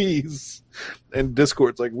please, and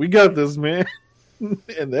Discord's like, we got this, man,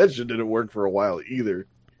 and that shit didn't work for a while either.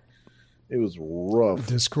 It was rough.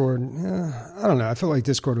 Discord, I don't know. I feel like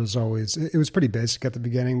Discord was pretty basic at the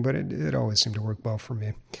beginning, but it always seemed to work well for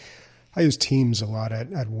me. I use Teams a lot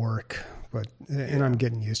at work. And I'm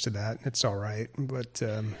getting used to that. It's all right. But,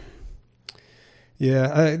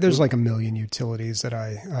 there's like a million utilities that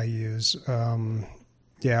I use.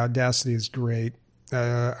 Audacity is great.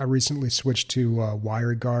 I recently switched to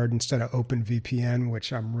WireGuard instead of OpenVPN,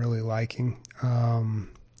 which I'm really liking.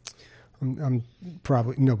 I'm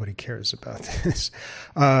probably, nobody cares about this.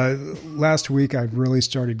 Last week, I really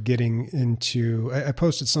started getting into, I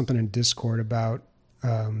posted something in Discord about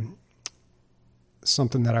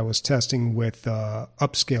something that I was testing with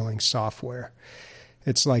upscaling software.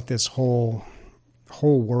 It's like this whole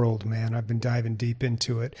world, man. I've been diving deep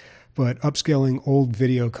into it. But upscaling old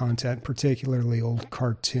video content, particularly old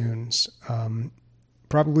cartoons,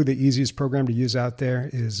 probably the easiest program to use out there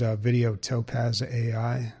is Video Topaz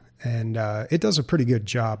AI. And it does a pretty good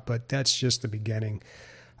job, but that's just the beginning.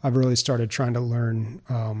 I've really started trying to learn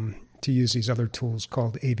to use these other tools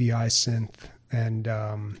called AVI Synth and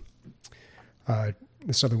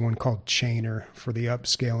this other one called Chainer for the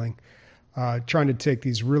upscaling. Trying to take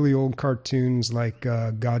these really old cartoons like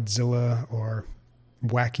Godzilla or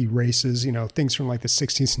Wacky Races, things from like the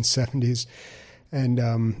 60s and 70s.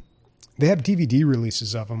 And they have DVD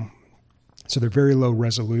releases of them. So they're very low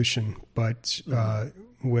resolution, but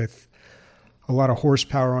with a lot of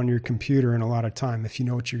horsepower on your computer and a lot of time, if you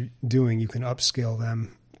know what you're doing, you can upscale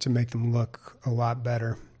them to make them look a lot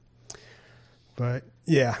better. But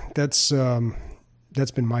yeah, that's been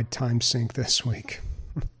my time sink this week.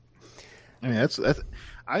 I mean, that's.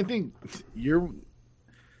 I think this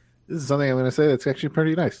is something I'm going to say that's actually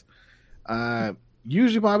pretty nice.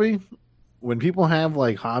 Usually, Bobby, when people have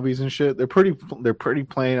like hobbies and shit, they're pretty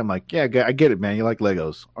plain. I'm like, yeah, I get it, man. You like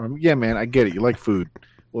Legos, or yeah, man, I get it. You like food.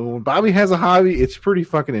 Well, when Bobby has a hobby, it's pretty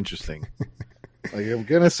fucking interesting. Like, I'm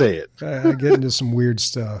gonna say it. I get into some weird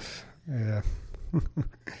stuff. Yeah,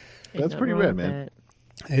 that's pretty rad, man.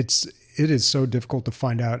 It is so difficult to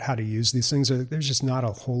find out how to use these things. There's just not a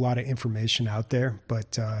whole lot of information out there,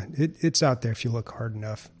 but it's out there if you look hard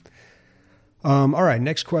enough. All right,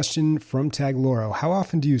 next question from Tag Loro. How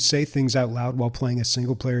often do you say things out loud while playing a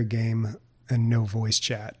single-player game and no voice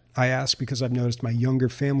chat? I ask because I've noticed my younger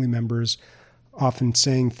family members often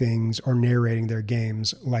saying things or narrating their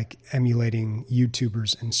games, like emulating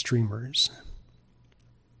YouTubers and streamers.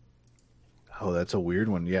 Oh, that's a weird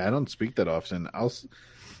one. Yeah, I don't speak that often. I'll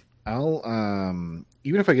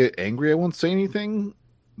even if I get angry, I won't say anything,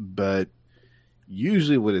 but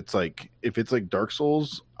usually what it's like, if it's like Dark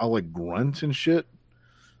Souls, I'll like grunt and shit.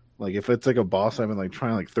 Like if it's like a boss I've been like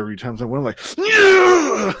trying like 30 times, I'm like,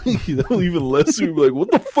 yeah! Even less so, like,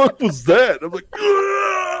 what the fuck was that? I'm like,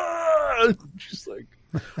 yeah! She's like,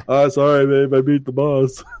 sorry, babe, I beat the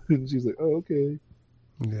boss. And she's like, oh, okay.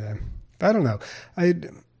 Yeah. I don't know.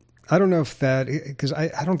 I don't know if that, because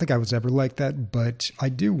I don't think I was ever like that, but I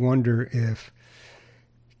do wonder if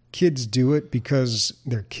kids do it because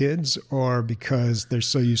they're kids or because they're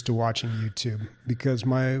so used to watching YouTube. Because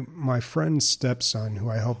my friend's stepson,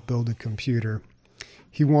 who I helped build a computer,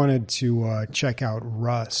 he wanted to check out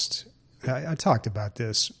Rust. I talked about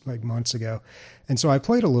this like months ago. And so I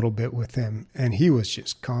played a little bit with him, and he was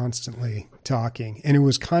just constantly talking. And it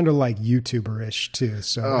was kind of like YouTuber-ish too.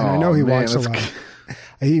 So and I know he watched a lot.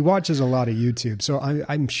 He watches a lot of YouTube. So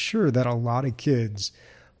I'm sure that a lot of kids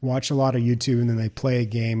watch a lot of YouTube and then they play a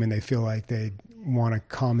game and they feel like they want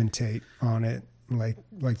to commentate on it like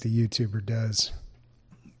the YouTuber does.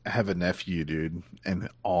 I have a nephew, dude, and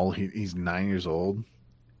he's 9 years old.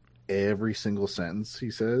 Every single sentence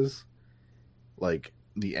he says, like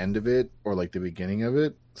the end of it or like the beginning of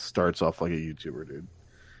it, starts off like a YouTuber, dude.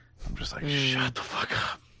 I'm just like, shut the fuck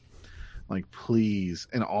up. Like, please.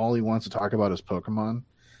 And all he wants to talk about is Pokemon.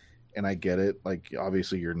 And I get it. Like,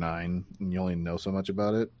 obviously you're 9 and you only know so much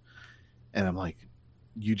about it. And I'm like,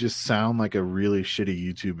 you just sound like a really shitty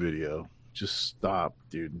YouTube video. Just stop,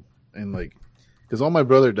 dude. And like, because all my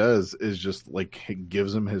brother does is just like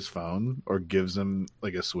gives him his phone or gives him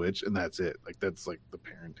like a Switch, and that's it. Like, that's like the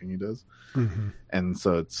parenting he does. Mm-hmm. And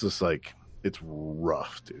so it's just like, it's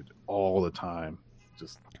rough, dude, all the time.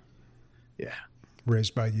 Just, yeah.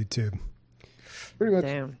 Raised by YouTube. Pretty much.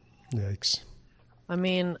 Damn. Yikes. I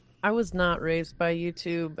mean, I was not raised by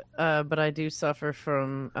YouTube, but I do suffer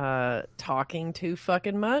from talking too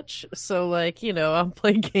fucking much. So, like, I'll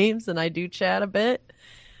play games and I do chat a bit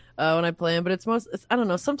when I play them, but I don't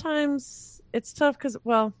know, sometimes it's tough because,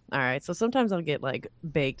 well, all right, so sometimes I'll get, like,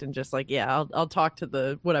 baked and just, like, yeah, I'll talk to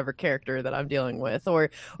the whatever character that I'm dealing with,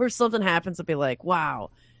 or if something happens, I'll be like,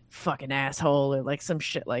 wow, fucking asshole, or, like, some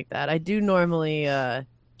shit like that. I do normally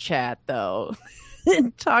chat, though.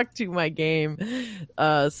 And talk to my game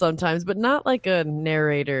sometimes, but not like a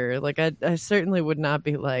narrator. Like I certainly would not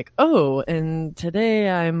be like, oh, and today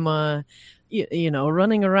I'm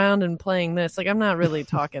running around and playing this. Like, I'm not really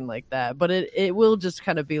talking like that, but it will just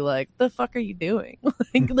kind of be like, the fuck are you doing?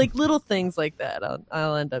 like little things like that.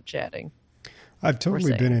 I'll end up chatting. I've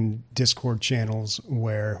totally been in Discord channels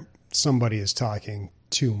where somebody is talking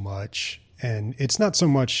too much, and it's not so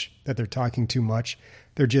much that they're talking too much,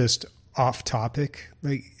 they're just off topic.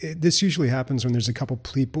 Like this usually happens when there's a couple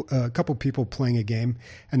people playing a game,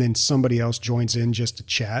 and then somebody else joins in just to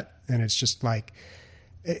chat, and it's just like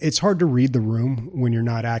it's hard to read the room when you're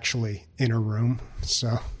not actually in a room.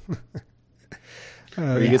 So,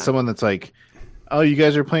 or you get someone that's like, "Oh, you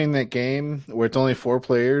guys are playing that game where it's only 4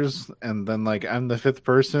 players," and then like I'm the 5th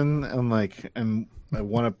person, and like I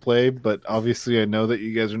want to play, but obviously I know that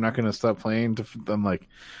you guys are not going to stop playing. I'm like,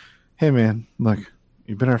 "Hey, man, look."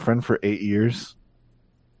 You've been our friend for 8 years,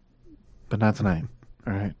 but not tonight.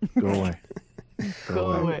 All right, go away.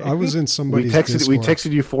 Go away. I was in somebody's Discord. We Discord.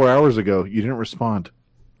 texted you 4 hours ago. You didn't respond.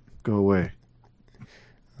 Go away.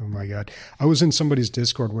 Oh my God. I was in somebody's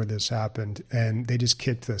Discord where this happened, and they just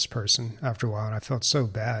kicked this person after a while, and I felt so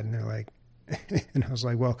bad. And they're like, and I was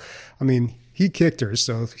like, well, I mean, he kicked her,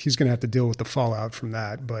 so he's going to have to deal with the fallout from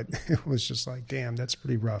that. But it was just like, damn, that's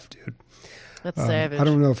pretty rough, dude. That's savage. I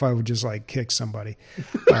don't know if I would just like kick somebody.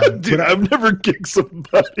 Dude, I've never kicked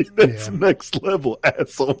somebody that's next level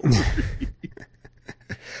asshole.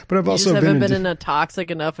 But I've You also just haven't been in in a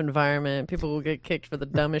toxic enough environment. People will get kicked for the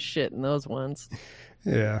dumbest shit in those ones.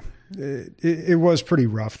 Yeah, it was pretty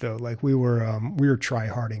rough though. Like we were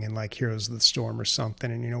try-harding in like Heroes of the Storm or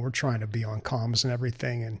something, and we're trying to be on comms and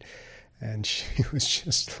everything, and she was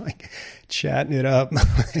just like chatting it up,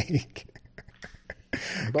 like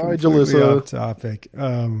Bye, completely Jalissa. off topic.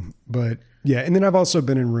 But yeah, and then I've also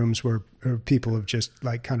been in rooms where people have just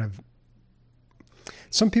like kind of.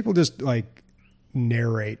 Some people just like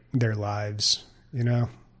narrate their lives.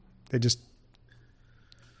 They just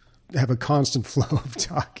have a constant flow of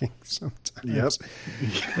talking sometimes. Yep.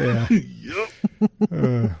 Yeah.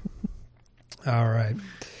 Yep. All right.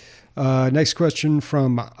 Next question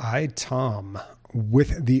from Tom.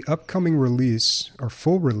 With the upcoming release or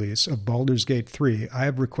full release of Baldur's Gate 3, I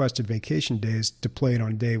have requested vacation days to play it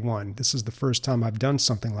on day one. This is the first time I've done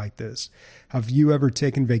something like this. Have you ever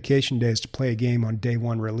taken vacation days to play a game on day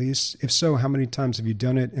one release? If so, how many times have you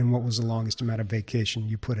done it, and what was the longest amount of vacation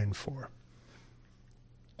you put in for?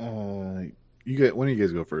 When do you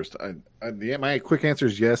guys go first? My quick answer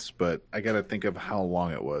is yes, but I got to think of how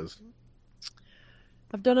long it was.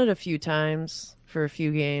 I've done it a few times for a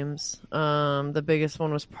few games. The biggest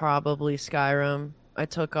one was probably Skyrim. I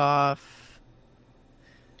took off,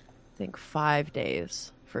 I think, 5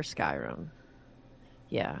 days for Skyrim.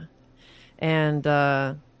 Yeah. And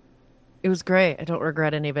it was great. I don't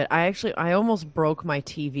regret any of it. I almost broke my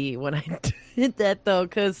TV when I did that, though,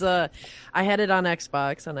 because I had it on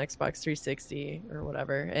Xbox 360 or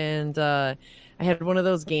whatever. And I had one of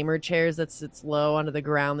those gamer chairs that sits low onto the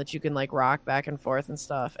ground that you can like rock back and forth and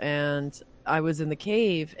stuff. And I was in the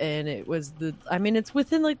cave, and it's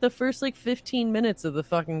within like the first like 15 minutes of the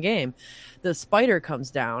fucking game. The spider comes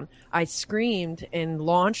down. I screamed and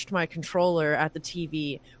launched my controller at the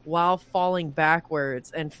TV while falling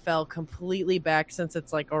backwards and fell completely back, since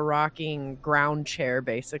it's like a rocking ground chair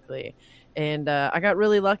basically. And I got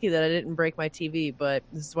really lucky that I didn't break my TV, but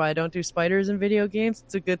this is why I don't do spiders in video games.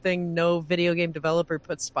 It's a good thing no video game developer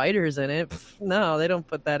puts spiders in it. No, they don't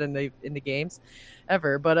put that in the games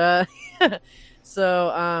ever. But so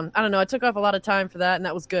I don't know. I took off a lot of time for that, and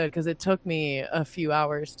that was good because it took me a few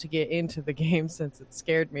hours to get into the game since it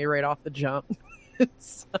scared me right off the jump.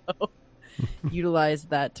 So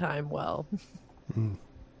utilized that time well.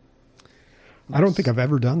 I don't think I've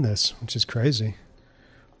ever done this, which is crazy.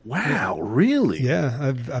 Wow, really? Yeah,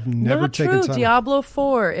 I've never Not taken true. time. Diablo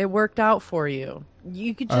 4, it worked out for you.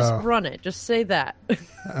 You could just run it. Just say that.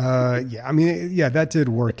 Yeah, I mean, yeah, that did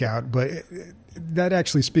work out, but that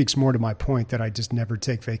actually speaks more to my point that I just never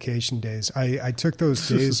take vacation days. I took those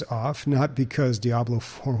days off, not because Diablo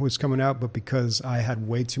 4 was coming out, but because I had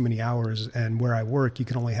way too many hours, and where I work, you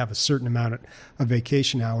can only have a certain amount of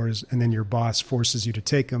vacation hours, and then your boss forces you to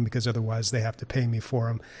take them because otherwise they have to pay me for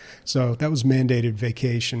them. So that was mandated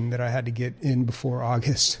vacation that I had to get in before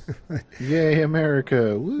August. Yay,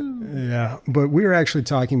 America. Woo. Yeah, but we were actually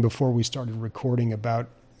talking before we started recording about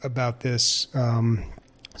this.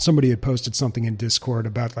 Somebody had posted something in Discord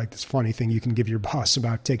about like this funny thing you can give your boss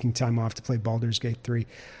about taking time off to play Baldur's Gate 3.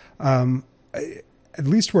 At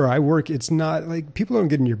least where I work, it's not like people don't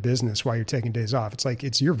get in your business while you're taking days off. It's like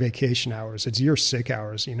it's your vacation hours. It's your sick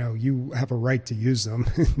hours. You have a right to use them.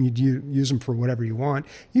 You use them for whatever you want,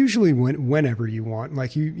 usually whenever you want.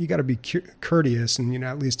 Like you got to be courteous. And,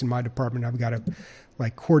 at least in my department, I've got to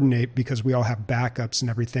like coordinate because we all have backups and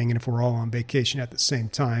everything. And if we're all on vacation at the same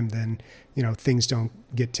time, then, things don't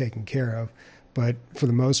get taken care of. But for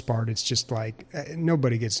the most part, it's just like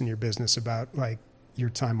nobody gets in your business about like your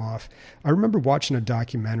time off. I remember watching a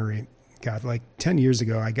documentary God, like 10 years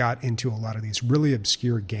ago, I got into a lot of these really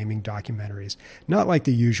obscure gaming documentaries, not like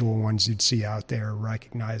the usual ones you'd see out there or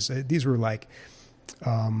recognize. These were like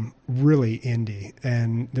really indie.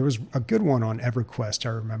 And there was a good one on EverQuest, I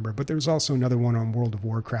remember, but there was also another one on World of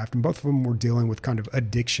Warcraft, and both of them were dealing with kind of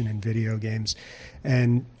addiction in video games.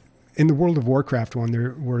 And in the World of Warcraft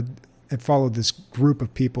one, it followed this group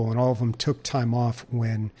of people, and all of them took time off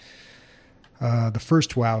when the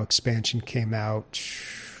first WoW expansion came out.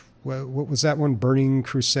 What was that one? Burning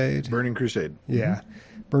Crusade? Burning Crusade. Yeah,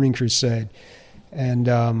 Burning Crusade. And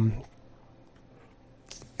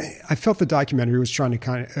I felt the documentary was trying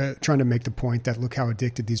to make the point that look how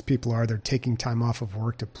addicted these people are. They're taking time off of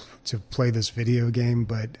work to play this video game.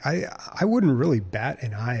 But I wouldn't really bat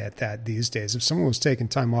an eye at that these days. If someone was taking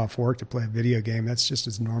time off work to play a video game, that's just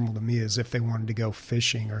as normal to me as if they wanted to go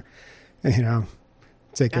fishing or,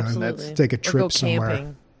 take a trip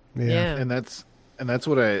somewhere. Yeah. And that's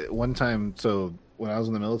what one time. So when I was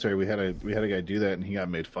in the military, we had a guy do that, and he got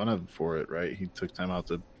made fun of for it. Right? He took time out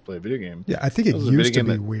to play a video game. Yeah, I think it used to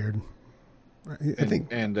be weird.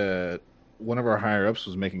 And one of our higher ups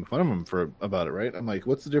was making fun of him about it. Right? I'm like,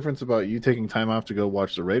 what's the difference about you taking time off to go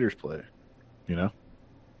watch the Raiders play?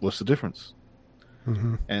 What's the difference?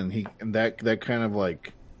 Mm-hmm. And that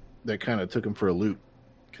kind of took him for a loop,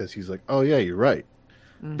 because he's like, oh yeah, you're right.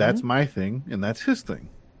 Mm-hmm. That's my thing, and that's his thing.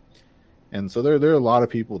 And so there are a lot of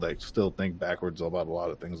people that still think backwards about a lot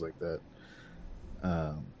of things like that.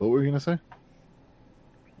 What were you gonna say?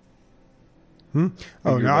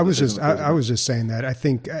 Oh no, I was just saying that I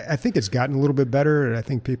think it's gotten a little bit better, and I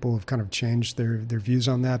think people have kind of changed their views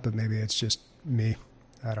on that. But maybe it's just me.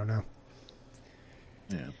 I don't know.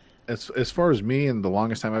 Yeah. As far as me, and the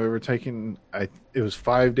longest time I've ever taken, it was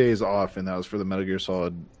 5 days off, and that was for the Metal Gear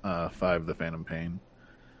Solid 5, The Phantom Pain.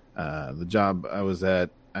 The job I was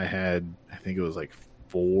at, I think it was like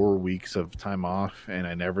 4 weeks of time off, and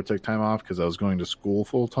I never took time off because I was going to school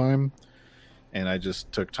full time, and I just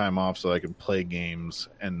took time off so I could play games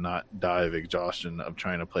and not die of exhaustion of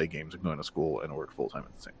trying to play games and going to school and work full time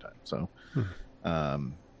at the same time. So,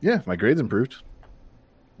 yeah, my grades improved,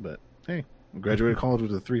 but hey, I graduated college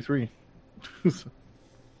with a 3.3.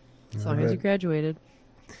 As long as you graduated,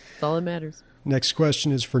 that's all that matters. Next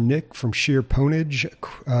question is for Nick from Sheer Ponage.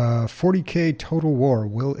 40K Total War,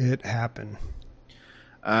 will it happen?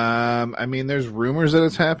 I mean, there's rumors that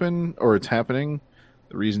it's happening.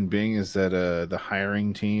 The reason being is that the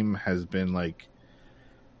hiring team has been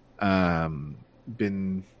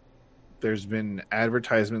there's been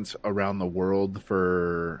advertisements around the world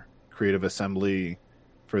for Creative Assembly,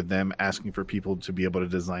 for them asking for people to be able to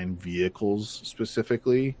design vehicles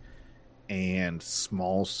specifically and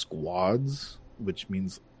small squads, which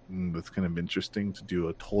means it's kind of interesting to do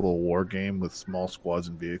a Total War game with small squads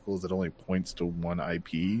and vehicles that only points to one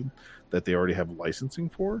IP that they already have licensing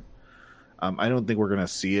for. I don't think we're going to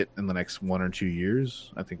see it in the next 1 or 2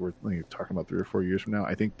 years. I think we're talking about 3 or 4 years from now.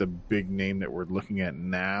 I think the big name that we're looking at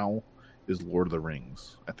now is Lord of the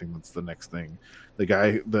Rings. I think that's the next thing.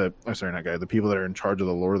 The people that are in charge of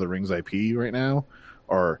the Lord of the Rings IP right now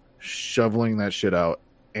are shoveling that shit out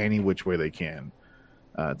any which way they can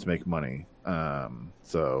to make money.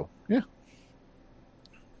 So yeah,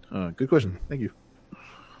 good question. Thank you.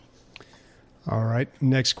 All right.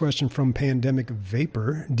 Next question from Pandemic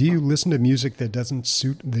Vapor. Do you listen to music that doesn't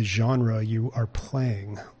suit the genre you are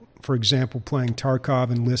playing? For example, playing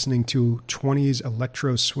Tarkov and listening to 20s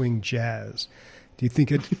electro swing jazz. Do you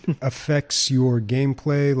think it affects your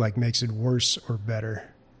gameplay, like makes it worse or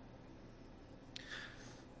better?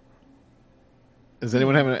 Does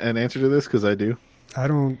anyone have an answer to this? Because I do. I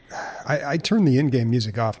don't. I turn the in-game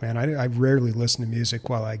music off, man. I rarely listen to music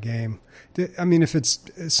while I game. I mean, if it's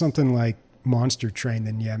something like Monster Train,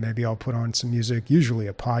 then yeah, maybe I'll put on some music, usually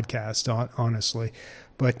a podcast, honestly.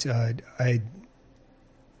 But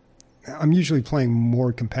I'm usually playing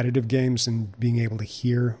more competitive games, and being able to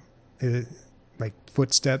hear like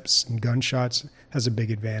footsteps and gunshots has a big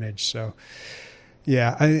advantage. So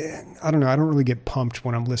yeah, I don't know. I don't really get pumped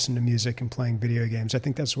when I'm listening to music and playing video games. I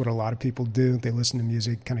think that's what a lot of people do. They listen to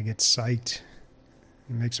music, kind of get psyched.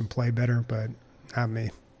 It makes them play better, but not me.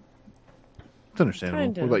 It's understandable.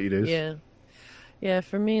 Kinda. What about you, Dave? Yeah. Yeah,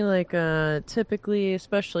 for me, typically,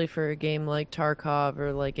 especially for a game like Tarkov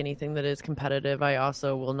or like anything that is competitive, I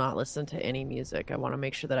also will not listen to any music. I want to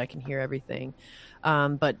make sure that I can hear everything.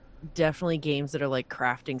 But definitely games that are like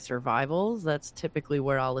crafting survivals, that's typically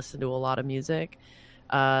where I'll listen to a lot of music.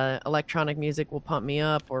 Electronic music will pump me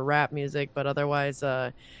up, or rap music, but otherwise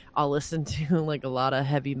I'll listen to like a lot of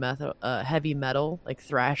heavy metal, like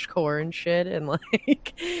thrashcore and shit, and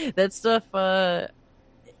like that stuff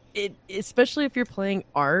it, especially if you're playing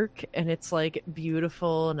Ark and it's like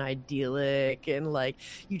beautiful and idyllic and like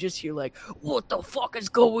you just hear like what the fuck is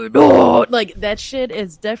going on, like that shit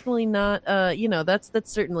is definitely not that's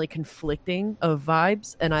certainly conflicting of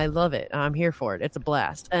vibes, and I love it. I'm here for it. It's a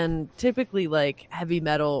blast. And typically like heavy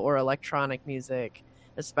metal or electronic music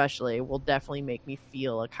especially will definitely make me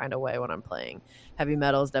feel a kind of way when I'm playing. Heavy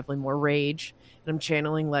metal is definitely more rage, and I'm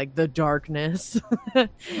channeling like the darkness. And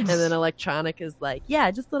then electronic is like, yeah,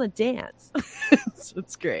 I just want to dance.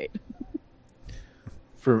 It's great.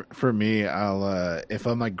 For me, I'll if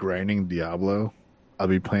I'm like grinding Diablo, I'll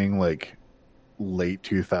be playing like late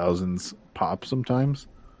 2000s pop sometimes.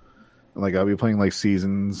 Like I'll be playing like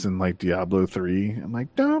Seasons and like Diablo 3. I'm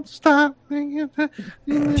like, don't stop thinking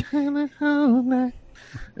all night.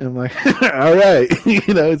 And I'm like, all right,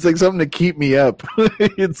 it's like something to keep me up.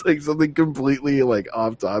 It's like something completely like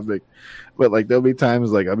off topic, but like there'll be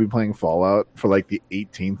times like I'll be playing Fallout for like the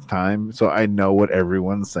 18th time, so I know what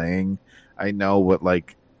everyone's saying. I know what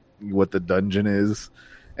the dungeon is,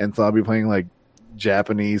 and so I'll be playing like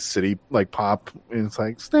Japanese city like pop, and it's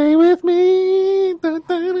like stay with me, and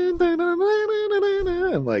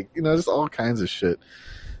like just all kinds of shit.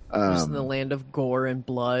 Just in the land of gore and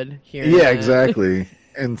blood here. Yeah, exactly.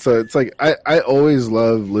 And so it's like I always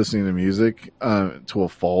love listening to music to a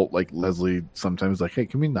fault. Like Leslie sometimes like, hey,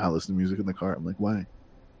 can we not listen to music in the car? I'm like, why?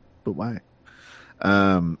 But why?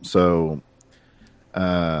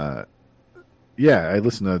 Yeah, I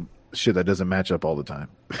listen to shit that doesn't match up all the time.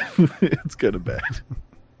 It's good and bad.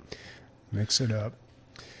 Mix it up.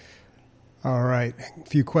 All right. A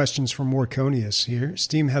few questions from Morconius here.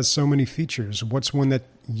 Steam has so many features. What's one that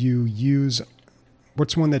you use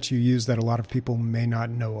that a lot of people may not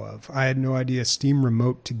know of? I had no idea Steam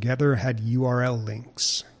Remote Together had URL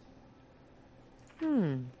links.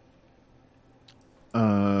 I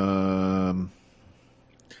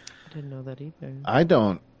didn't know that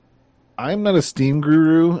either. I'm not a Steam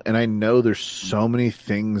guru, and I know there's so many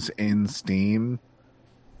things in Steam.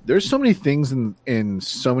 There's so many things in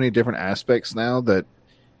so many different aspects now that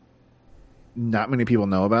not many people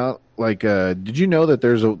know about. Like, did you know that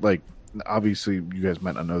there's obviously you guys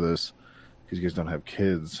might not know this because you guys don't have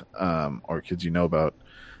kids, or kids you know about.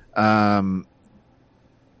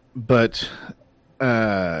 But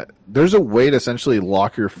there's a way to essentially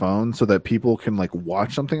lock your phone so that people can like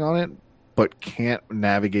watch something on it, but can't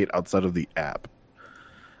navigate outside of the app.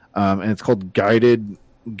 And it's called guided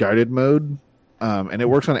mode. And it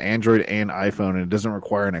works on Android and iPhone, and it doesn't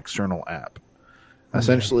require an external app.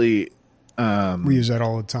 Essentially, we use that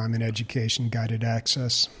all the time in education, guided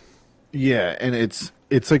access. Yeah, and it's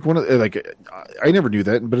like one of I never knew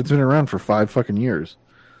that, but it's been around for 5 fucking years.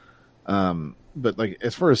 But like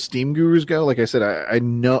as far as Steam gurus go, like I said, I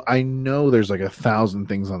know there's like 1,000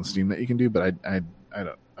 things on Steam that you can do, but I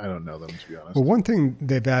don't know them, to be honest. Well, one thing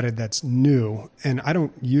they've added that's new, and I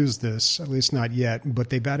don't use this, at least not yet, but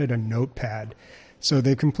they've added a notepad. So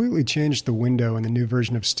they've completely changed the window in the new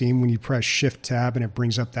version of Steam. When you press Shift-Tab and it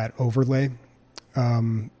brings up that overlay,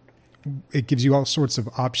 it gives you all sorts of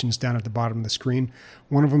options down at the bottom of the screen.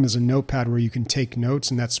 One of them is a notepad where you can take notes,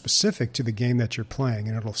 and that's specific to the game that you're playing,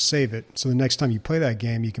 and it'll save it. So the next time you play that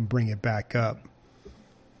game, you can bring it back up.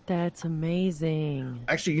 That's amazing.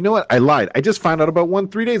 Actually, you know what? I lied. I just found out about one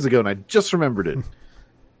 3 days ago, and I just remembered it.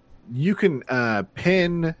 You can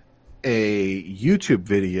pin a YouTube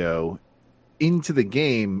video into the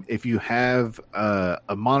game if you have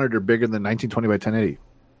a monitor bigger than 1920 by 1080.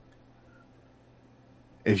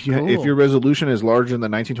 If your resolution is larger than the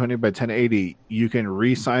 1920 by 1080, you can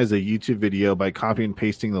resize a YouTube video by copy and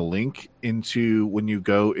pasting the link into when you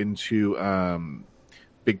go into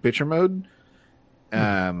big picture mode.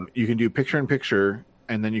 You can do picture in picture,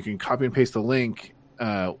 and then you can copy and paste the link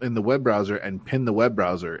in the web browser and pin the web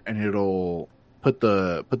browser, and it'll put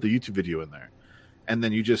the YouTube video in there. And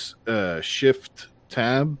then you just shift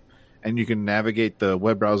tab, and you can navigate the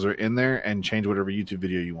web browser in there and change whatever YouTube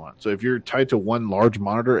video you want. So if you're tied to one large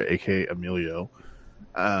monitor, aka Emilio,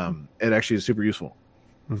 it actually is super useful.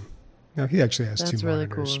 Now he actually has That's two really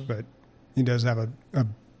monitors, cool. but he does have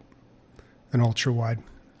an ultra wide.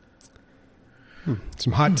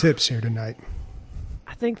 Some hot tips here tonight.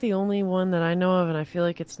 I think the only one that I know of, and I feel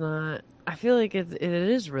like it's not, I feel like it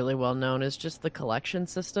is really well known, is just the collection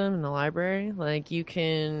system in the library. Like you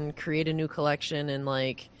can create a new collection, and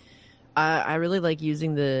like I really like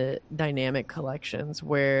using the dynamic collections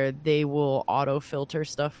where they will auto filter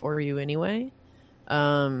stuff for you anyway.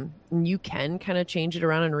 You can kind of change it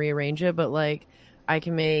around and rearrange it, but like I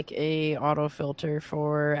can make a auto filter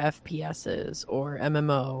for FPSs or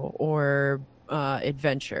MMO or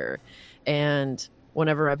adventure, and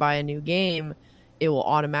whenever I buy a new game, it will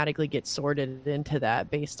automatically get sorted into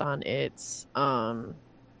that based on its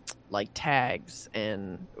like tags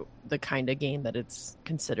and the kind of game that it's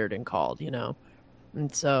considered and called, you know.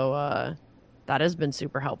 And so that has been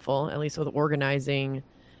super helpful, at least with organizing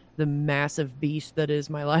the massive beast that is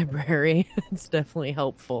my library. It's definitely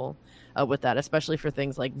helpful with that, especially for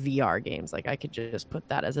things like VR games. Like I could just put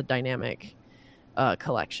that as a dynamic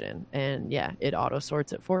collection, and yeah, it auto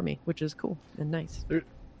sorts it for me, which is cool and nice.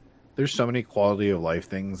 There's so many quality of life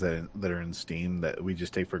things that are in Steam that we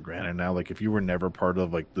just take for granted now. Like if you were never part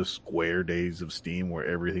of like the Square days of Steam where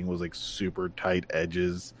everything was like super tight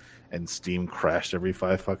edges and Steam crashed every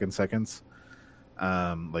 5 fucking seconds,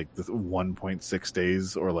 like the 1.6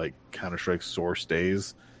 days or like Counter-Strike Source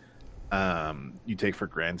days, you take for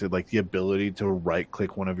granted, like the ability to right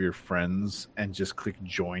click one of your friends and just click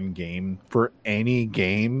join game for any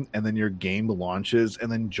game, and then your game launches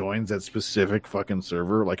and then joins that specific fucking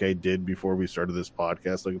server, like I did before we started this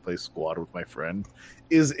podcast. I could play squad with my friend,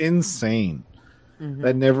 is insane.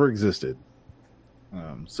 That never existed.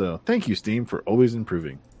 So thank you, Steam, for always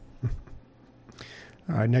improving.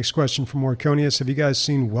 All right, next question from Morconius. Have you guys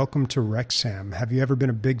seen Welcome to Wrexham? Have you ever been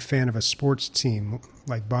a big fan of a sports team,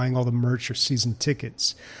 like buying all the merch or season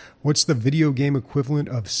tickets? What's the video game equivalent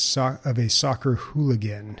of a soccer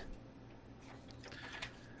hooligan?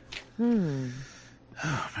 Oh,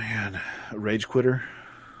 man. A rage quitter?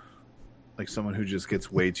 Like someone who just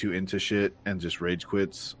gets way too into shit and just rage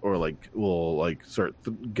quits, or like will like start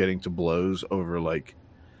getting to blows over like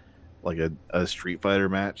a Street Fighter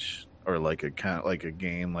match, or like a kind of like a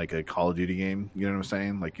game, like a Call of Duty game. You know what I'm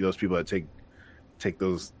saying? Like those people that take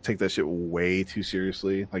that shit way too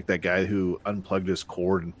seriously. Like that guy who unplugged his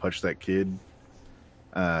cord and punched that kid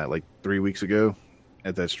like 3 weeks ago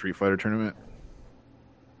at that Street Fighter tournament.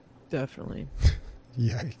 Definitely.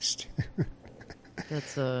 Yikes.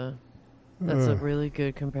 That's a really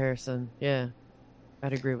good comparison. Yeah,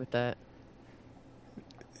 I'd agree with that.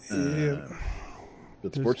 Yeah.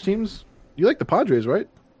 But sports teams, you like the Padres, right?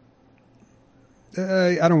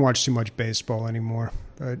 I don't watch too much baseball anymore,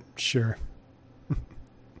 but sure.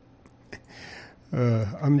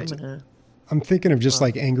 I'm thinking of just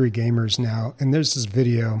like angry gamers now, and there's this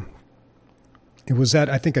video. It was at,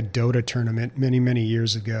 I think, a Dota tournament many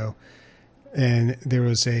years ago, and there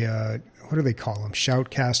was a what do they call him?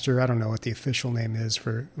 Shoutcaster. I don't know what the official name is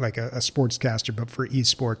for like a sportscaster, but for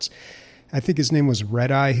esports. I think his name was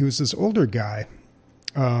Red Eye. He was this older guy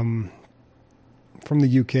from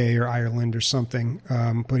the UK or Ireland or something.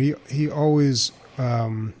 But he always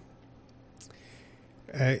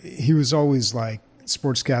he was always like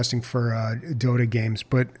sportscasting for Dota games.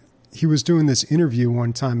 But he was doing this interview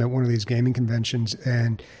one time at one of these gaming conventions,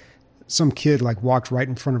 and some kid like walked right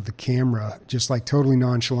in front of the camera, just like totally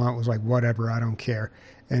nonchalant, was like, whatever, I don't care.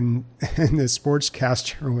 And the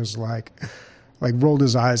sportscaster was like rolled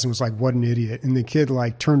his eyes and was like, what an idiot. And the kid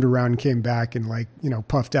like turned around and came back and like, you know,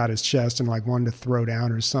 puffed out his chest and like wanted to throw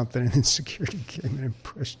down or something. And then security came in and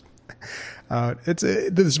pushed out.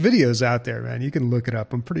 This video's out there, man. You can look it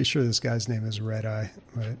up. I'm pretty sure this guy's name is Red Eye.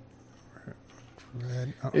 But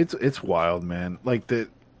It's wild, man. Like the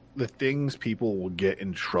things people will get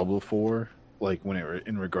in trouble for, like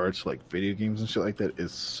in regards to like video games and shit like that,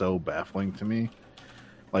 is so baffling to me.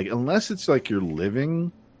 Like unless it's like you're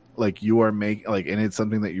living, like you are and it's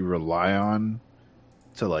something that you rely on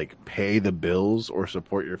to like pay the bills or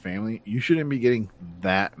support your family, you shouldn't be getting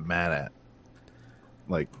that mad at.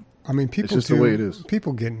 Like, I mean, people it's just the way it is.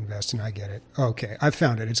 People get invested. I get it. Okay, I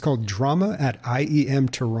found it. It's called Drama at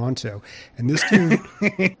IEM Toronto, and this dude.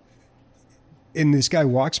 And this guy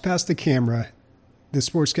walks past the camera. The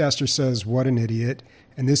sportscaster says, what an idiot.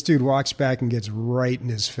 And this dude walks back and gets right in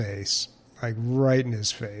his face. Like, right in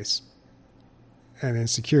his face. And then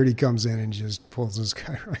security comes in and just pulls this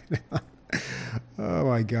guy right out. Oh,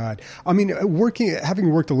 my God. I mean,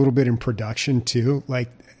 having worked a little bit in production, too, like,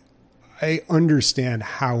 I understand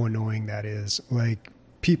how annoying that is. Like,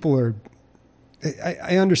 people are...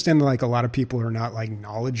 I understand that like a lot of people are not like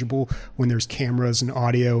knowledgeable when there's cameras and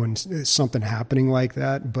audio and something happening like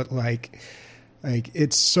that. But like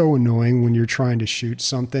it's so annoying when you're trying to shoot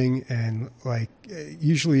something, and like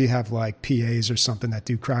usually you have like PAs or something that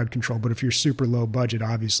do crowd control. But if you're super low budget,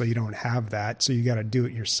 obviously you don't have that. So you got to do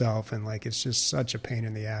it yourself. And like, it's just such a pain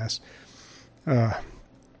in the ass.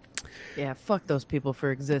 Yeah, fuck those people for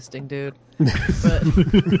existing, dude. But...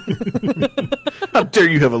 How dare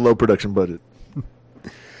you have a low production budget?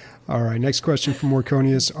 All right, next question from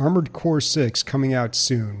Morconius. Armored Core 6 coming out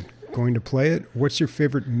soon. Going to play it? What's your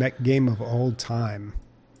favorite mech game of all time?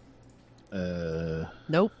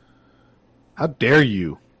 Nope. How dare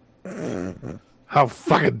you? How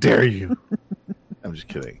fucking dare you? I'm just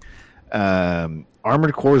kidding.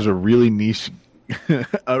 Armored Core is a really niche,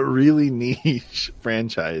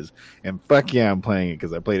 franchise, and fuck yeah, I'm playing it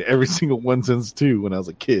because I played every single one since 2 when I was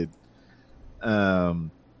a kid.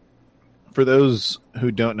 For those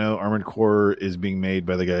who don't know, Armored Core is being made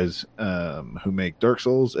by the guys who make Dark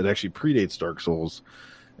Souls. It actually predates Dark Souls.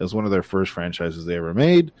 It was one of their first franchises they ever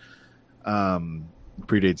made.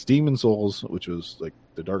 Predates Demon Souls, which was like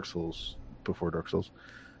the Dark Souls before Dark Souls.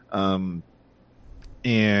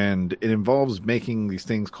 And it involves making these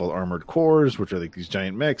things called armored cores, which are like these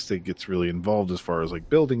giant mechs. It gets really involved as far as like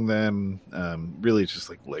building them. Really, it's just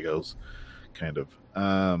like Legos, kind of.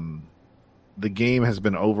 The game has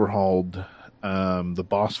been overhauled. The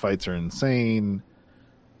boss fights are insane.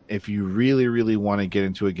 If you really, really want to get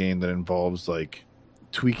into a game that involves like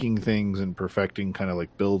tweaking things and perfecting kind of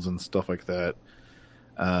like builds and stuff like that,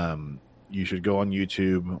 you should go on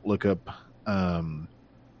YouTube, look up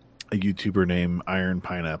a YouTuber named Iron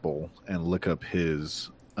Pineapple, and look up his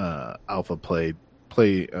alpha play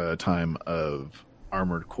time of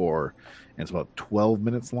Armored Core. And it's about 12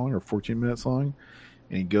 minutes long or 14 minutes long,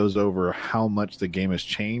 and he goes over how much the game has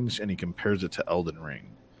changed, and he compares it to Elden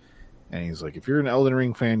Ring. And he's like, if you're an Elden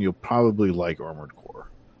Ring fan, you'll probably like Armored Core.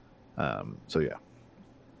 So yeah.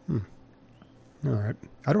 All right.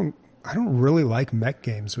 I don't really like mech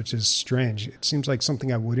games, which is strange. It seems like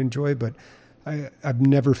something I would enjoy, but I've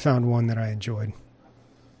never found one that I enjoyed.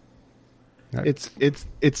 It's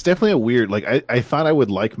definitely a weird. Like I thought I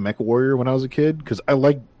would like Mech Warrior when I was a kid because I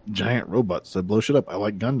like giant robots that blow shit up. I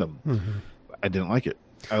like Gundam. Mm-hmm. I didn't like it.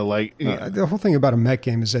 I like the whole thing about a mech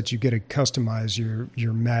game is that you get to customize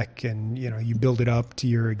your mech, and you build it up to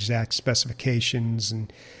your exact specifications,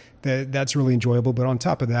 and that's really enjoyable. But on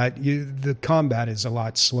top of that, the combat is a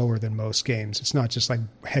lot slower than most games. It's not just like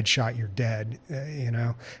headshot, you're dead, And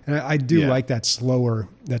I do like that slower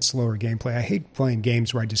gameplay. I hate playing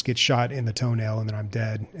games where I just get shot in the toenail and then I'm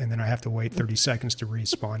dead, and then I have to wait 30 seconds to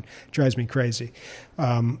respawn. It drives me crazy.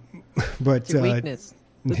 But your weakness,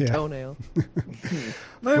 the toenail.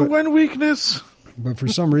 My one weakness. But for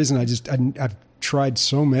some reason, I've tried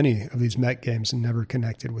so many of these mech games and never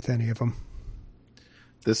connected with any of them.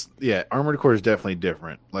 Armored Core is definitely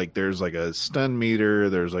different. Like there's like a stun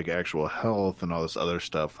meter, there's like actual health and all this other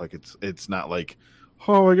stuff. Like it's not like,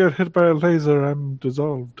 oh, I got hit by a laser, I'm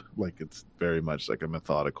dissolved. Like it's very much like a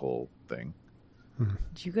methodical thing.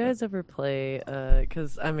 Did you guys ever play,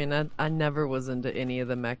 because I mean, I never was into any of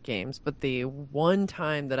the mech games, but the one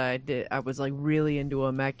time that I was like really into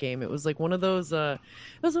a mech game. It was like one of those, it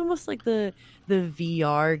was almost like the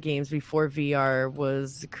VR games before VR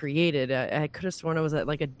was created. I could have sworn it was at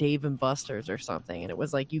like a Dave and Buster's or something. And it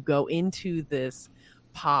was like you go into this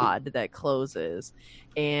pod that closes,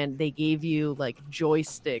 and they gave you like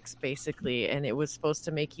joysticks basically, and it was supposed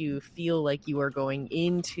to make you feel like you were going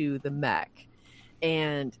into the mech.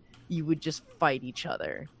 And you would just fight each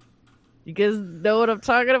other. You guys know what I'm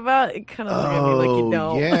talking about? It kind of look at me like you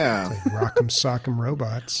don't. Yeah, it's like Rock'em Sock'em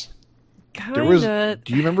Robots. Kinda.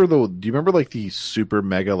 Do you remember like the super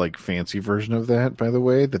mega like fancy version of that? By the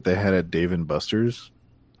way, that they had at Dave and Buster's.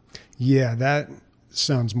 Yeah, that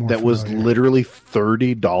sounds more. That familiar. was literally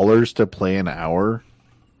 $30 to play an hour.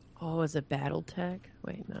 Oh, is it BattleTech?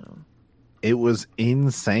 Wait, no. It was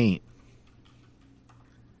insane.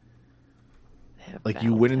 Like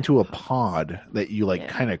you went into a pod that you like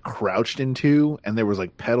kind of crouched into, and there was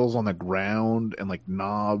like pedals on the ground and like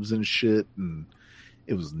knobs and shit, and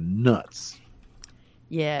it was nuts.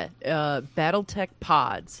 Yeah, BattleTech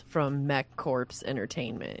pods from Mech Corps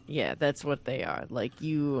Entertainment. Yeah, that's what they are. Like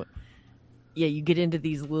you get into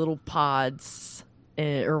these little pods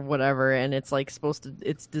or whatever, and it's like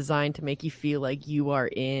it's designed to make you feel like you are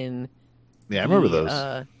in. Yeah, I remember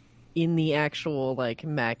those. In the actual like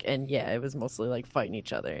mech, and it was mostly like fighting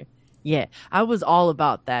each other. Yeah, I was all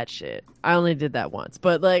about that shit. I only did that once,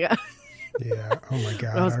 but like yeah, oh my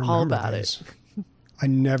god, I was all about these. I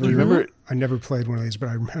never played one of these, but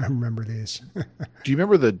I remember these. Do you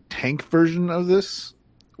remember the tank version of this,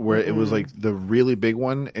 where it was like the really big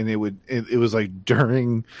one, and it was like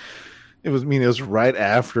during, it was right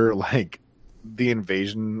after like the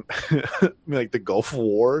invasion, like the Gulf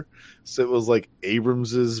War. So it was like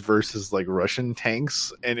Abrams's versus like Russian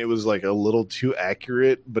tanks, and it was like a little too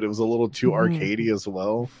accurate, but it was a little too arcadey as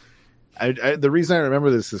well. The reason I remember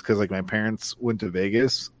this is because like my parents went to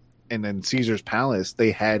Vegas, and then Caesar's Palace,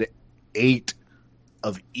 they had 8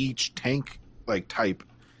 of each tank like type,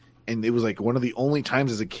 and it was like one of the only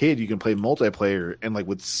times as a kid you can play multiplayer and like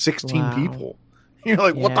with 16 people. You're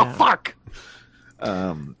like, what the fuck?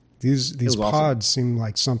 These awesome. pods seem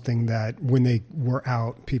like something that when they were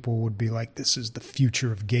out, people would be like, this is the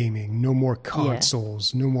future of gaming. No more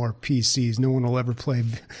consoles, no more PCs. No one will ever play.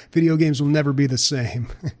 Video games will never be the same.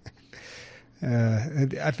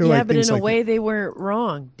 I feel like but in a way they weren't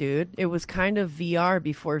wrong, dude. It was kind of VR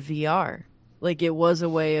before VR. Like it was a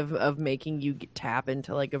way of making you tap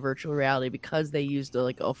into like a virtual reality because they used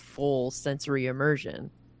a full sensory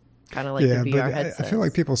immersion. Kind of like the VR headsets. I feel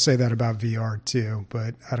like people say that about VR too,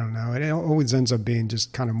 but I don't know. It always ends up being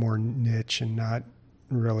just kind of more niche and not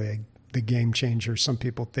really the game changer some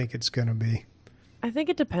people think it's going to be. I think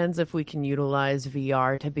it depends if we can utilize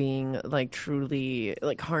VR to being like truly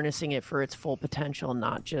like harnessing it for its full potential,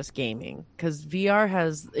 not just gaming. Because VR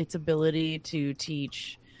has its ability to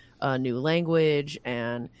teach a new language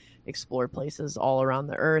and explore places all around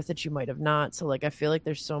the earth that you might have not. So like I feel like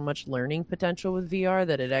there's so much learning potential with VR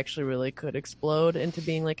that it actually really could explode into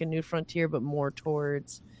being like a new frontier, but more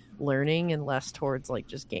towards learning and less towards like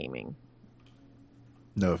just gaming.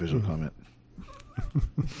 No official comment.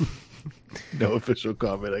 No official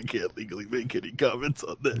comment. I can't legally make any comments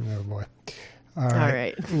on that. Oh boy. All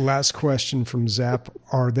right. Last question from Zap.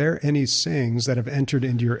 Are there any sayings that have entered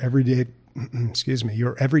into your everyday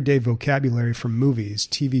vocabulary from movies,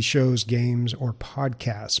 TV shows, games, or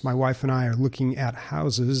podcasts? My wife and I are looking at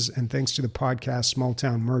houses, and thanks to the podcast Small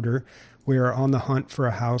Town Murder, we are on the hunt for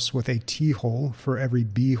a house with a T-hole for every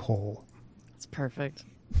B-hole. It's perfect.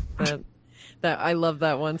 That I love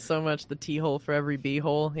that one so much. The T-hole for every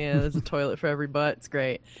B-hole. Yeah, there's a toilet for every butt. It's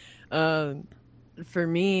great. For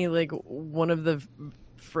me, like one of the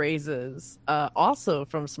phrases also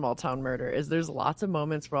from Small Town Murder is there's lots of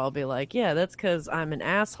moments where I'll be like, yeah, that's because I'm an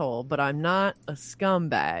asshole, but I'm not a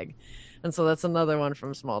scumbag. And so that's another one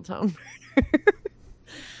from Small Town Murder.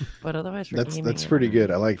 But otherwise that's pretty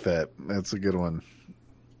good. I like that. That's a good one.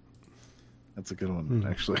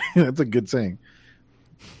 Actually. That's a good saying.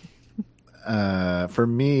 For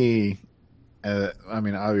me, I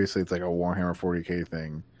mean, obviously it's like a Warhammer 40K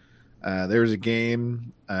thing. There was a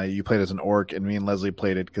game you played as an orc, and me and Leslie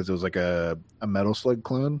played it because it was like a Metal Slug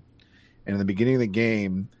clone. And in the beginning of the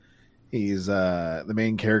game, he's the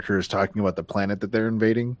main character is talking about the planet that they're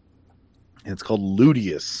invading. And it's called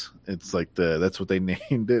Ludius. It's like that's what they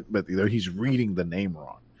named it, but he's reading the name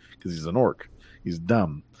wrong because he's an orc. He's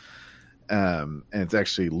dumb. And it's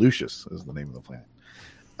actually Lucius is the name of the planet.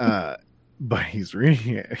 But he's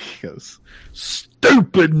reading it. He goes,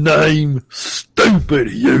 "Stupid name, stupid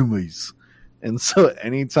humies." And so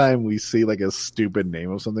anytime we see like a stupid name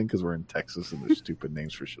of something, because we're in Texas and there's stupid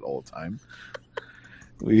names for shit all the time,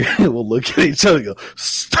 we will look at each other and go,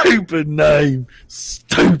 "Stupid name,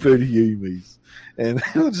 stupid humies." And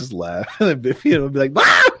he'll just laugh. And then Vivian will be like,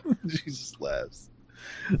 "Ah!" She just laughs.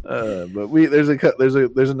 But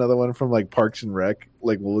there's another one from like Parks and Rec.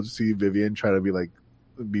 Like we'll just see Vivian try to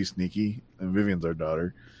be sneaky, and Vivian's our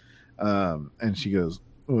daughter, and she goes,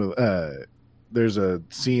 there's a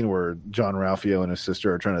scene where John Ralphio and his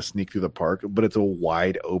sister are trying to sneak through the park, but it's a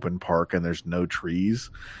wide open park and there's no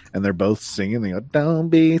trees, and they're both singing. They go, "Don't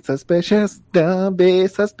be suspicious, don't be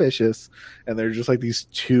suspicious," and they're just like these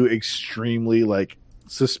two extremely like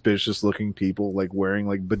suspicious looking people, like wearing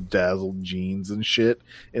like bedazzled jeans and shit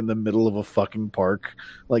in the middle of a fucking park,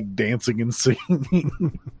 like dancing and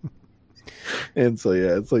singing. And so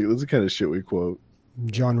yeah, it's like that's the kind of shit we quote.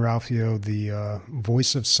 John Ralphio, the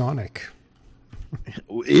voice of Sonic.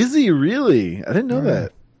 Is he really? I didn't know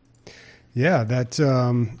that. Yeah, that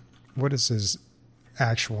what is his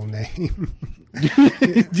actual name?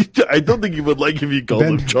 I don't think you would like if you called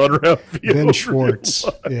him John Ralphio. Ben Schwartz.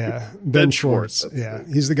 Yeah, Ben Schwartz. Yeah,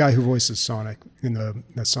 he's the guy who voices Sonic in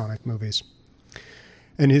the Sonic movies.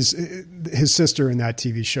 And his sister in that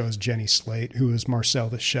TV show is Jenny Slate, who is Marcel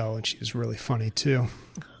the Shell, and she's really funny too.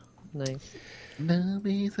 Nice.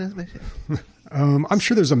 I'm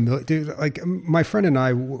sure there's a million. Dude, like my friend and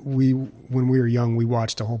I, when we were young, we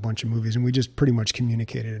watched a whole bunch of movies, and we just pretty much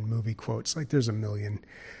communicated in movie quotes. Like there's a million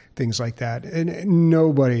things like that, and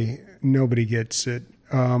nobody gets it.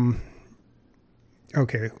 Okay,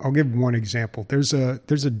 I'll give one example. There's a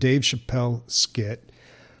Dave Chappelle skit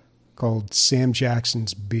called Sam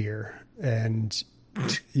Jackson's Beer. And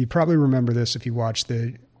you probably remember this if you watched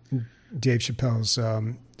the Dave Chappelle's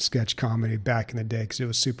sketch comedy back in the day because it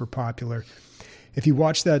was super popular. If you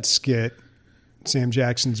watch that skit, Sam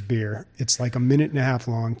Jackson's Beer, it's like a minute and a half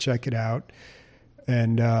long. Check it out.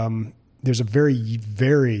 And there's a very,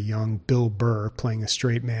 very young Bill Burr playing a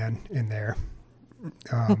straight man in there.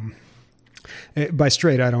 By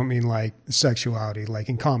straight, I don't mean like sexuality. Like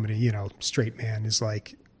in comedy, straight man is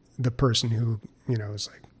like the person who, is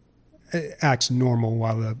like acts normal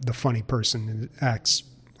while the funny person acts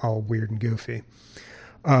all weird and goofy.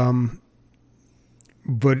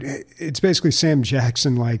 But it's basically Sam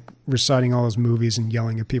Jackson like reciting all his movies and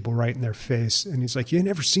yelling at people right in their face. And he's like, "You ain't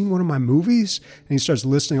never seen one of my movies?" And he starts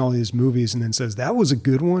listing all these movies and then says, "That was a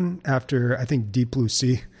good one," after I think Deep Blue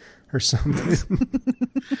Sea or something.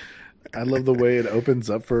 I love the way it opens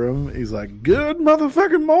up for him. He's like, "Good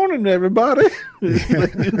motherfucking morning, everybody."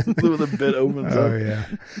 The bit opens up. Oh yeah,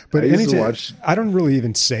 but I don't really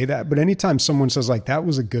even say that. But anytime someone says like that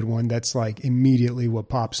was a good one, that's like immediately what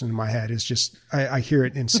pops into my head is just I hear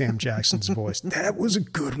it in Sam Jackson's voice. That was a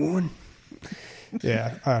good one.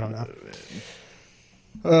 Yeah, I don't know.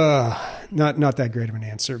 Not that great of an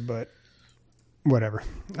answer, but whatever.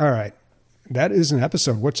 All right. That is an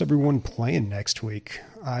episode. What's everyone playing next week?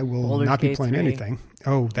 I will Baldur's not be Gate playing 3. anything.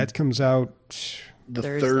 Oh, that comes out The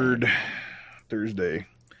Thursday. third Thursday.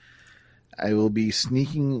 I will be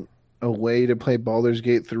sneaking away to play Baldur's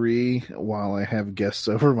Gate 3 while I have guests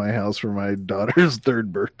over my house for my daughter's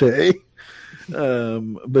third birthday.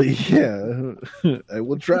 But yeah, I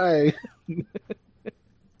will try.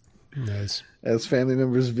 Nice. As family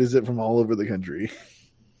members visit from all over the country.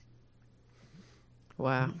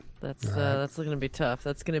 Wow. That's All right. that's going to be tough.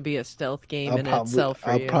 That's going to be a stealth game in itself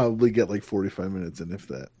for I'll you. probably get like 45 minutes in, if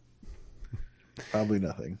that. Probably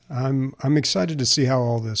nothing. I'm excited to see how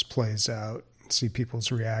all this plays out. See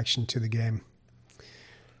people's reaction to the game.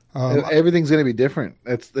 Everything's going to be different.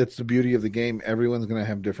 That's the beauty of the game. Everyone's going to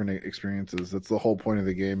have different experiences. That's the whole point of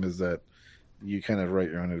the game, is that you kind of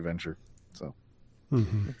write your own adventure. So,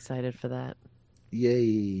 Mm-hmm. Excited for that.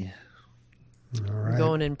 yay! All I'm right.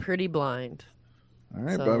 going in pretty blind. All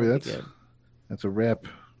right, So Bobby, it'll be that's good. a wrap.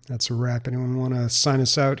 That's a wrap. Anyone want to sign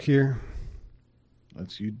us out here?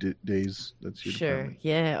 That's you, Days. That's you. Sure.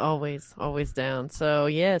 Yeah, always down. So,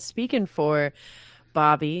 yeah, speaking for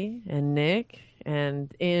Bobby and Nick,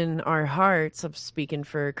 and in our hearts of speaking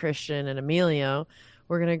for Christian and Emilio,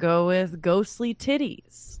 we're going to go with Ghostly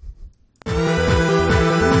Titties.